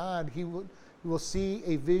after God, he will see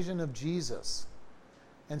a vision of Jesus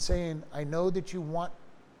and saying, I know that you want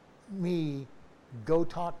me, go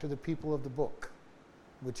talk to the people of the book,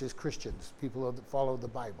 which is Christians, people that follow the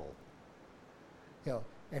Bible.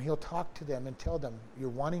 And he'll talk to them and tell them, you're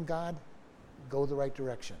wanting God, go the right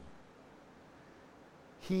direction.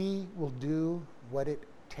 He will do what it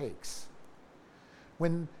takes.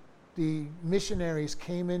 When the missionaries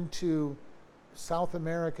came into South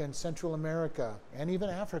America and Central America and even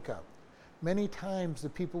Africa, many times the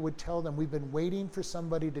people would tell them, we've been waiting for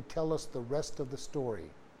somebody to tell us the rest of the story.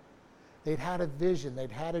 They'd had a vision,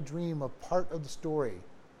 they'd had a dream, a part of the story,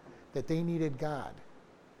 that they needed God.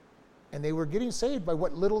 And they were getting saved by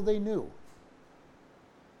what little they knew.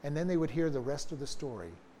 And then they would hear the rest of the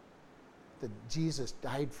story, that Jesus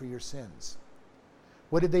died for your sins.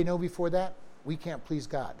 What did they know before that? We can't please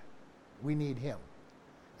God. We need him.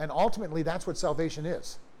 And ultimately, that's what salvation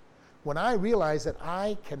is. When I realize that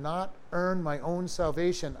I cannot earn my own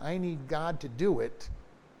salvation, I need God to do it,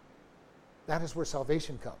 that is where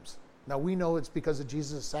salvation comes. Now, we know it's because of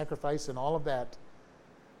Jesus' sacrifice and all of that.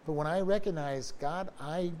 But when I recognize, God,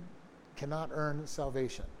 I cannot earn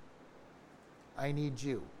salvation. I need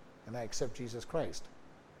you. And I accept Jesus Christ.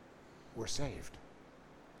 We're saved.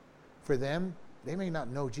 For them, they may not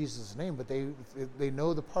know Jesus' name, but they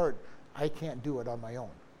know the part, I can't do it on my own.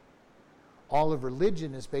 All of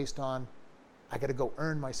religion is based on, I got to go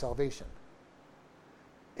earn my salvation.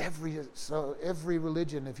 Every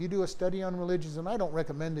religion, if you do a study on religions, and I don't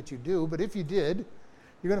recommend that you do, but if you did,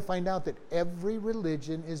 you're going to find out that every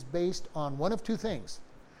religion is based on one of two things.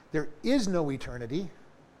 There is no eternity,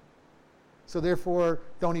 so therefore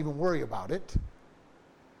don't even worry about it.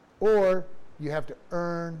 Or you have to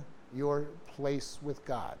earn your place with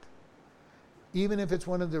God. Even if it's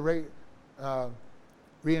one of the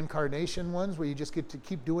reincarnation ones where you just get to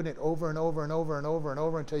keep doing it over and over and over and over and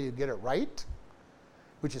over until you get it right,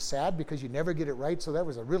 which is sad because you never get it right, so that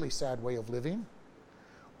was a really sad way of living.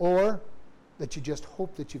 Or that you just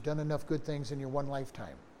hope that you've done enough good things in your one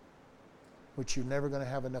lifetime, which you're never going to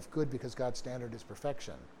have enough good because God's standard is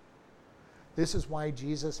perfection. This is why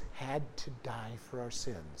Jesus had to die for our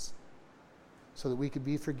sins, so that we could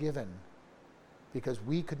be forgiven, because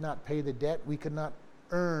we could not pay the debt, we could not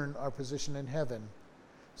earn our position in heaven.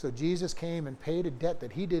 So Jesus came and paid a debt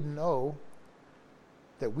that he didn't owe,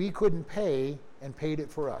 that we couldn't pay, and paid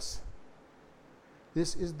it for us.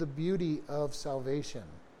 This is the beauty of salvation.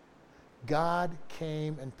 God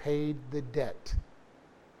came and paid the debt,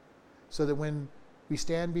 so that when we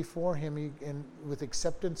stand before him and with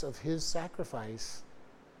acceptance of his sacrifice,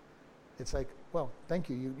 it's like, well, thank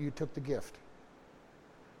you, you took the gift.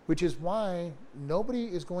 Which is why nobody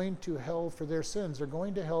is going to hell for their sins. They're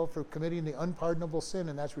going to hell for committing the unpardonable sin,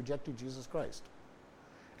 and that's rejecting Jesus Christ.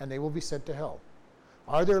 And they will be sent to hell.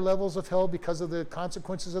 Are there levels of hell because of the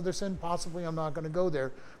consequences of their sin? Possibly. I'm not going to go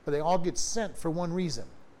there. But they all get sent for one reason.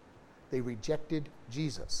 They rejected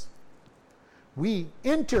Jesus. We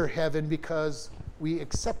enter heaven because we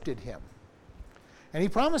accepted him. And he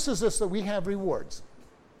promises us that we have rewards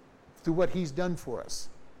through what he's done for us.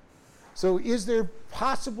 So is there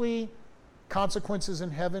possibly consequences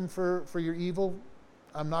in heaven for your evil?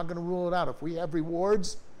 I'm not going to rule it out. If we have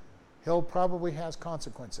rewards, hell probably has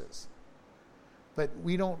consequences. But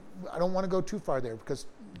I don't want to go too far there, because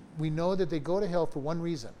we know that they go to hell for one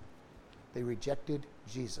reason. They rejected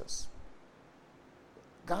Jesus.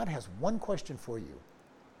 God has one question for you,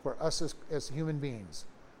 for us as human beings.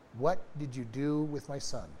 What did you do with my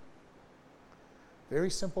son? Very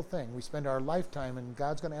simple thing. We spend our lifetime and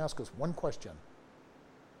God's going to ask us one question.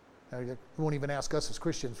 Now, he won't even ask us as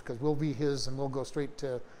Christians because we'll be his and we'll go straight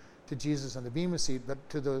to Jesus on the bema seat, but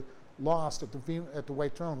to the lost at the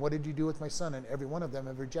white throne, what did you do with my son? And every one of them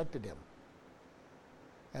have rejected him.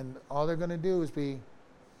 And all they're going to do is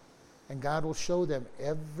and God will show them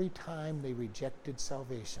every time they rejected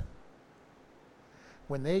salvation.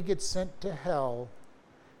 When they get sent to hell,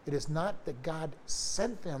 it is not that God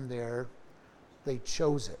sent them there, they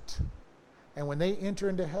chose it. And when they enter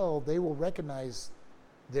into hell, they will recognize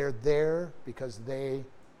they're there because they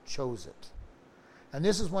chose it. And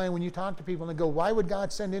this is why when you talk to people and they go, why would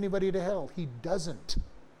God send anybody to hell? He doesn't.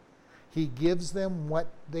 He gives them what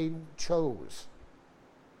they chose.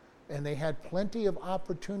 And they had plenty of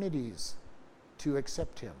opportunities to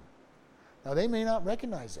accept him. Now, they may not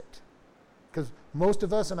recognize it. Because most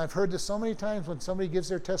of us, and I've heard this so many times when somebody gives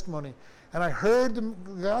their testimony, and I heard the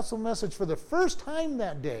gospel message for the first time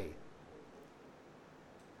that day.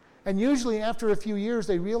 And usually after a few years,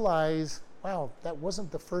 they realize, wow, that wasn't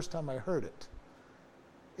the first time I heard it.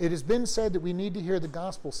 It has been said that we need to hear the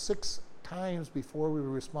gospel 6 times before we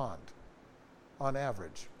respond, on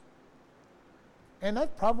average. And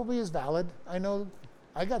that probably is valid. I know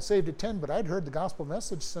I got saved at 10, but I'd heard the gospel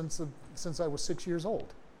message since I was 6 years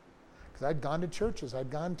old. Because I'd gone to churches,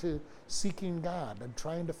 I'd gone to seeking God and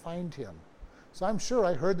trying to find him. So I'm sure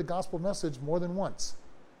I heard the gospel message more than once.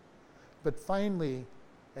 But finally,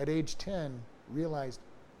 at age 10, realized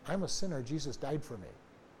I'm a sinner, Jesus died for me.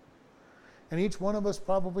 And each one of us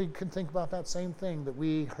probably can think about that same thing, that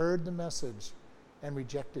we heard the message and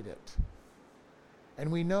rejected it.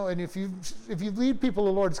 And we know, and if you lead people to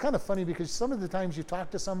the Lord, it's kind of funny because some of the times you talk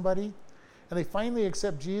to somebody and they finally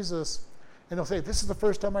accept Jesus and they'll say, this is the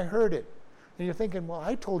first time I heard it. And you're thinking, well,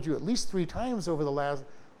 I told you at least 3 times over the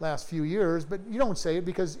last few years, but you don't say it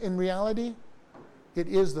because in reality, it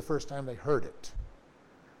is the first time they heard it.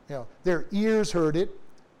 You know, their ears heard it,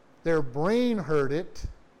 their brain heard it,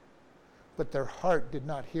 but their heart did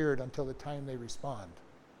not hear it until the time they respond.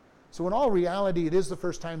 So in all reality, it is the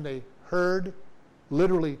first time they heard,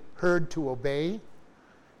 literally heard to obey.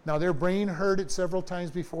 Now their brain heard it several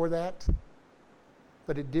times before that,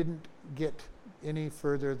 but it didn't get any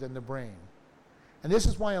further than the brain. And this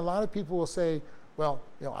is why a lot of people will say, well,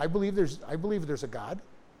 you know, I believe there's a God.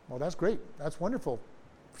 Well, that's great. That's wonderful.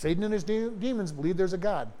 Satan and his demons believe there's a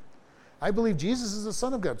God. I believe Jesus is the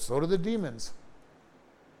Son of God. So do the demons.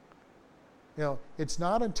 You know, it's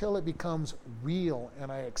not until it becomes real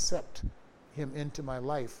and I accept him into my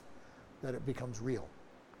life that it becomes real.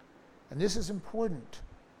 And this is important.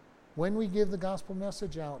 When we give the gospel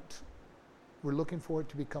message out, we're looking for it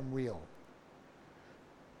to become real.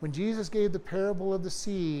 When Jesus gave the parable of the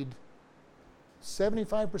seed,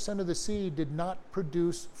 75% of the seed did not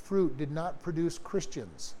produce fruit, did not produce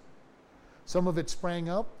Christians. Some of it sprang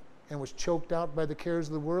up and was choked out by the cares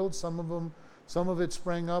of the world. Some of it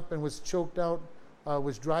sprang up and was choked out,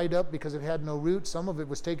 was dried up because it had no root. Some of it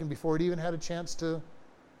was taken before it even had a chance to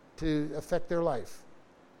affect their life.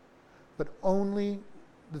 But only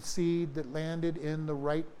the seed that landed in the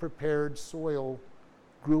right prepared soil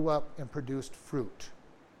grew up and produced fruit.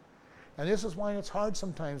 And this is why it's hard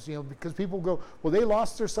sometimes, you know, because people go, well, they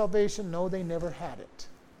lost their salvation. No, they never had it.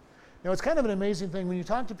 Now, it's kind of an amazing thing. When you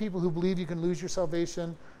talk to people who believe you can lose your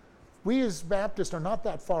salvation, we as Baptists are not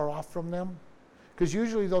that far off from them. Because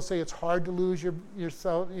usually they'll say it's hard to lose your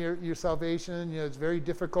salvation. You know, it's very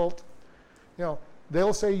difficult. You know,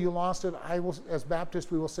 they'll say you lost it. As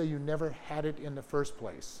Baptists, we will say you never had it in the first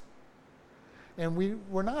place. And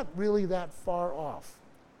we're not really that far off.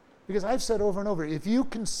 Because I've said over and over, if you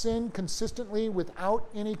can sin consistently without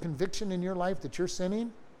any conviction in your life that you're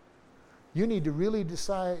sinning, you need to really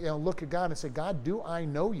decide, you know, look at God and say, God, do I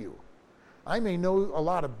know you? I may know a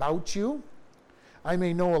lot about you. I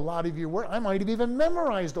may know a lot of your word. I might have even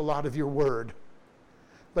memorized a lot of your word.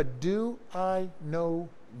 But do I know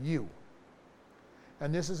you?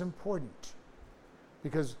 And this is important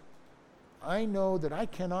because I know that I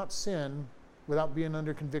cannot sin without being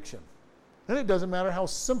under conviction. And it doesn't matter how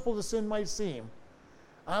simple the sin might seem.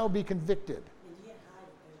 I'll be convicted. And you can't hide.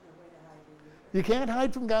 There's no way to hide from you. You can't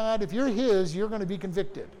hide from God. If you're his, you're going to be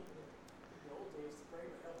convicted. In the old days, the brain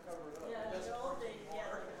would help cover it up. Yeah, That's in the old part of days, the yeah,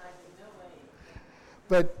 water. they could hide from no way.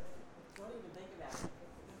 But Don't even think about it.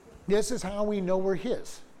 this is how we know we're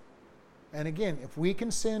his. And again, if we can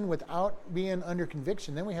sin without being under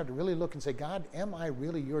conviction, then we have to really look and say, God, am I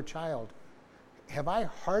really your child? have I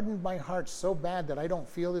hardened my heart so bad that I don't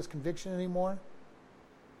feel this conviction anymore?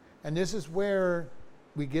 And this is where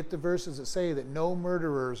we get the verses that say that no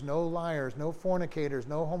murderers, no liars, no fornicators,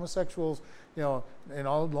 no homosexuals, and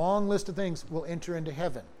a long list of things will enter into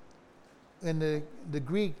heaven. In the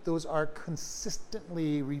Greek, those are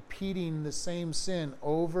consistently repeating the same sin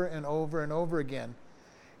over and over and over again.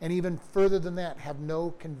 And even further than that, have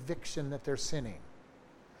no conviction that they're sinning.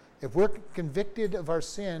 If we're convicted of our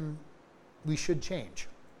sin, we should change,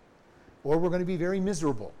 or we're going to be very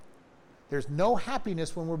miserable. There's no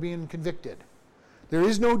happiness when we're being convicted. There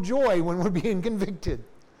is no joy when we're being convicted,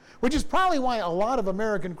 which is probably why a lot of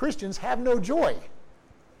American Christians have no joy.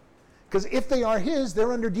 Because if they are His,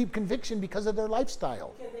 they're under deep conviction because of their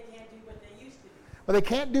lifestyle. Because they can't do what they used to do. Well, they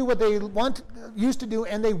can't do what they used to do,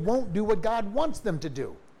 and they won't do what God wants them to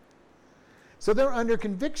do. So they're under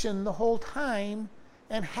conviction the whole time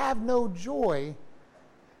and have no joy.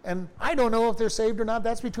 And I don't know if they're saved or not.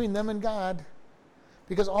 That's between them and God.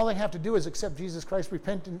 Because all they have to do is accept Jesus Christ,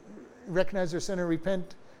 repent and recognize their sin and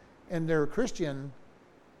repent, and they're a Christian.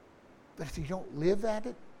 But if you don't live at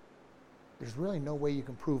it, there's really no way you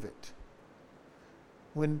can prove it.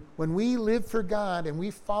 When we live for God and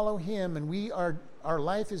we follow Him and our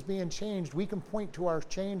life is being changed, we can point to our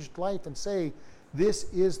changed life and say,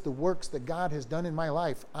 this is the works that God has done in my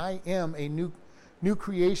life. I am a new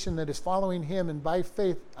creation that is following Him, and by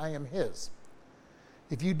faith I am His.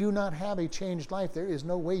 If you do not have a changed life, there is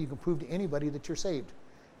no way you can prove to anybody that you're saved,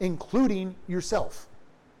 including yourself.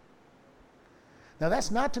 Now,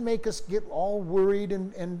 that's not to make us get all worried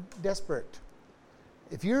and desperate.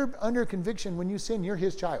 If you're under conviction when you sin, you're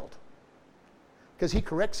His child, because He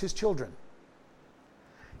corrects His children.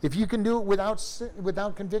 If you can do it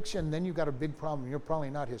without conviction, then you've got a big problem. You're probably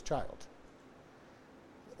not His child.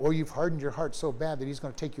 Or you've hardened your heart so bad that He's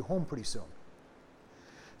going to take you home pretty soon.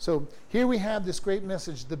 So here we have this great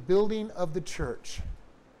message, the building of the church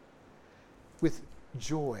with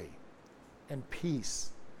joy and peace,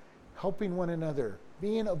 helping one another,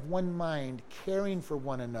 being of one mind, caring for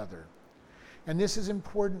one another. And this is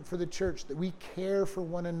important for the church, that we care for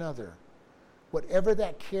one another, whatever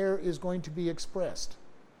that care is going to be expressed.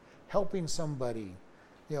 Helping somebody,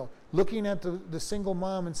 looking at the single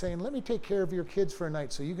mom and saying, let me take care of your kids for a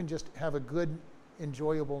night so you can just have a good,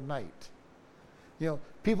 enjoyable night.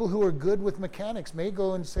 People who are good with mechanics may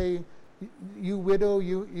go and say, you widow,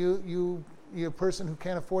 you person who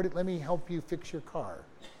can't afford it, let me help you fix your car.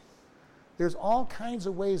 There's all kinds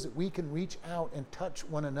of ways that we can reach out and touch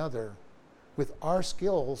one another with our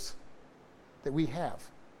skills that we have.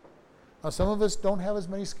 Now, some of us don't have as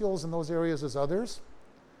many skills in those areas as others,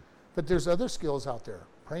 but there's other skills out there.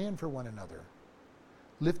 Praying for one another,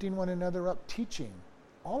 lifting one another up, teaching.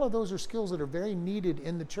 All of those are skills that are very needed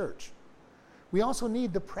in the church. We also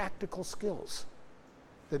need the practical skills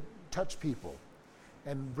that touch people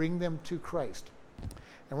and bring them to Christ.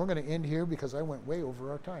 And we're going to end here because I went way over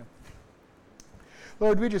our time.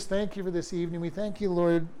 Lord, we just thank You for this evening. We thank You,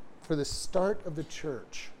 Lord, for the start of the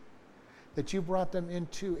church, that You brought them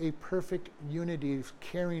into a perfect unity of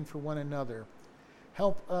caring for one another.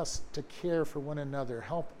 Help us to care for one another.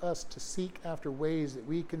 Help us to seek after ways that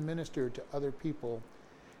we can minister to other people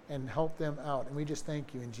and help them out. And we just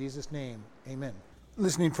thank You in Jesus' name. Amen.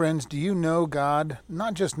 Listening friends, do you know God?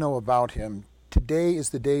 Not just know about Him. Today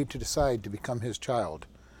is the day to decide to become His child.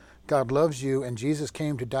 God loves you, and Jesus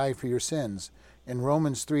came to die for your sins. In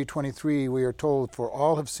Romans 3:23, we are told, for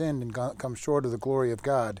all have sinned and come short of the glory of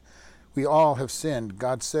God. We all have sinned.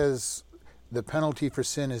 God says the penalty for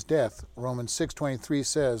sin is death. Romans 6:23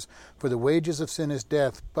 says, for the wages of sin is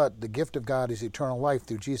death, but the gift of God is eternal life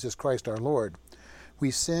through Jesus Christ our Lord.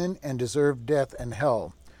 We sin and deserve death and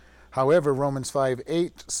hell. However, Romans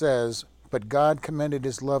 5:8 says, but God commended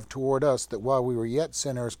His love toward us, that while we were yet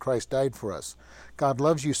sinners, Christ died for us. God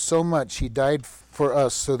loves you so much, He died for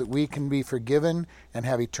us so that we can be forgiven and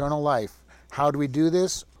have eternal life. How do we do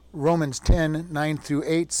this? Romans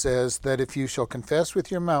 10:9-8 says that if you shall confess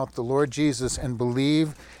with your mouth the Lord Jesus and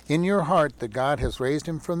believe in your heart that God has raised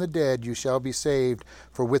Him from the dead, you shall be saved.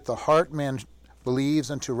 For with the heart man believes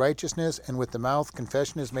unto righteousness, and with the mouth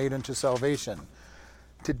confession is made unto salvation.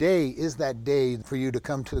 Today is that day for you to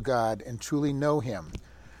come to God and truly know Him.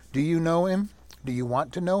 Do you know Him? Do you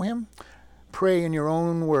want to know Him? Pray in your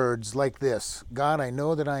own words like this: God, I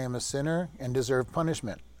know that I am a sinner and deserve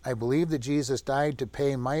punishment. I believe that Jesus died to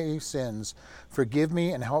pay my sins. Forgive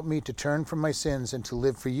me and help me to turn from my sins and to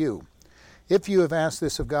live for You. If you have asked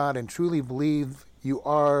this of God and truly believe you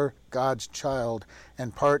are God's child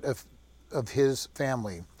and part of His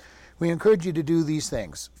family, we encourage you to do these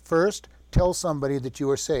things. First, tell somebody that you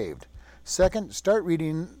are saved. Second, start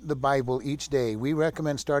reading the Bible each day. We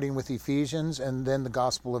recommend starting with Ephesians and then the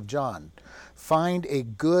Gospel of John. Find a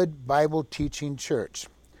good Bible teaching church.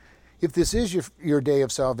 If this is your day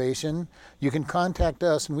of salvation, you can contact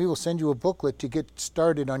us and we will send you a booklet to get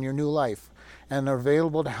started on your new life and are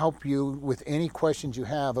available to help you with any questions you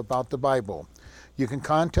have about the Bible. You can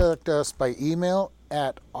contact us by email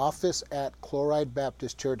at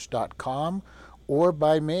office@chloridebaptistchurch.com or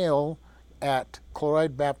by mail at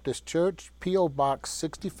Chloride Baptist Church, P.O. Box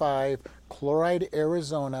 65, Chloride,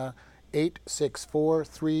 Arizona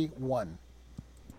 86431.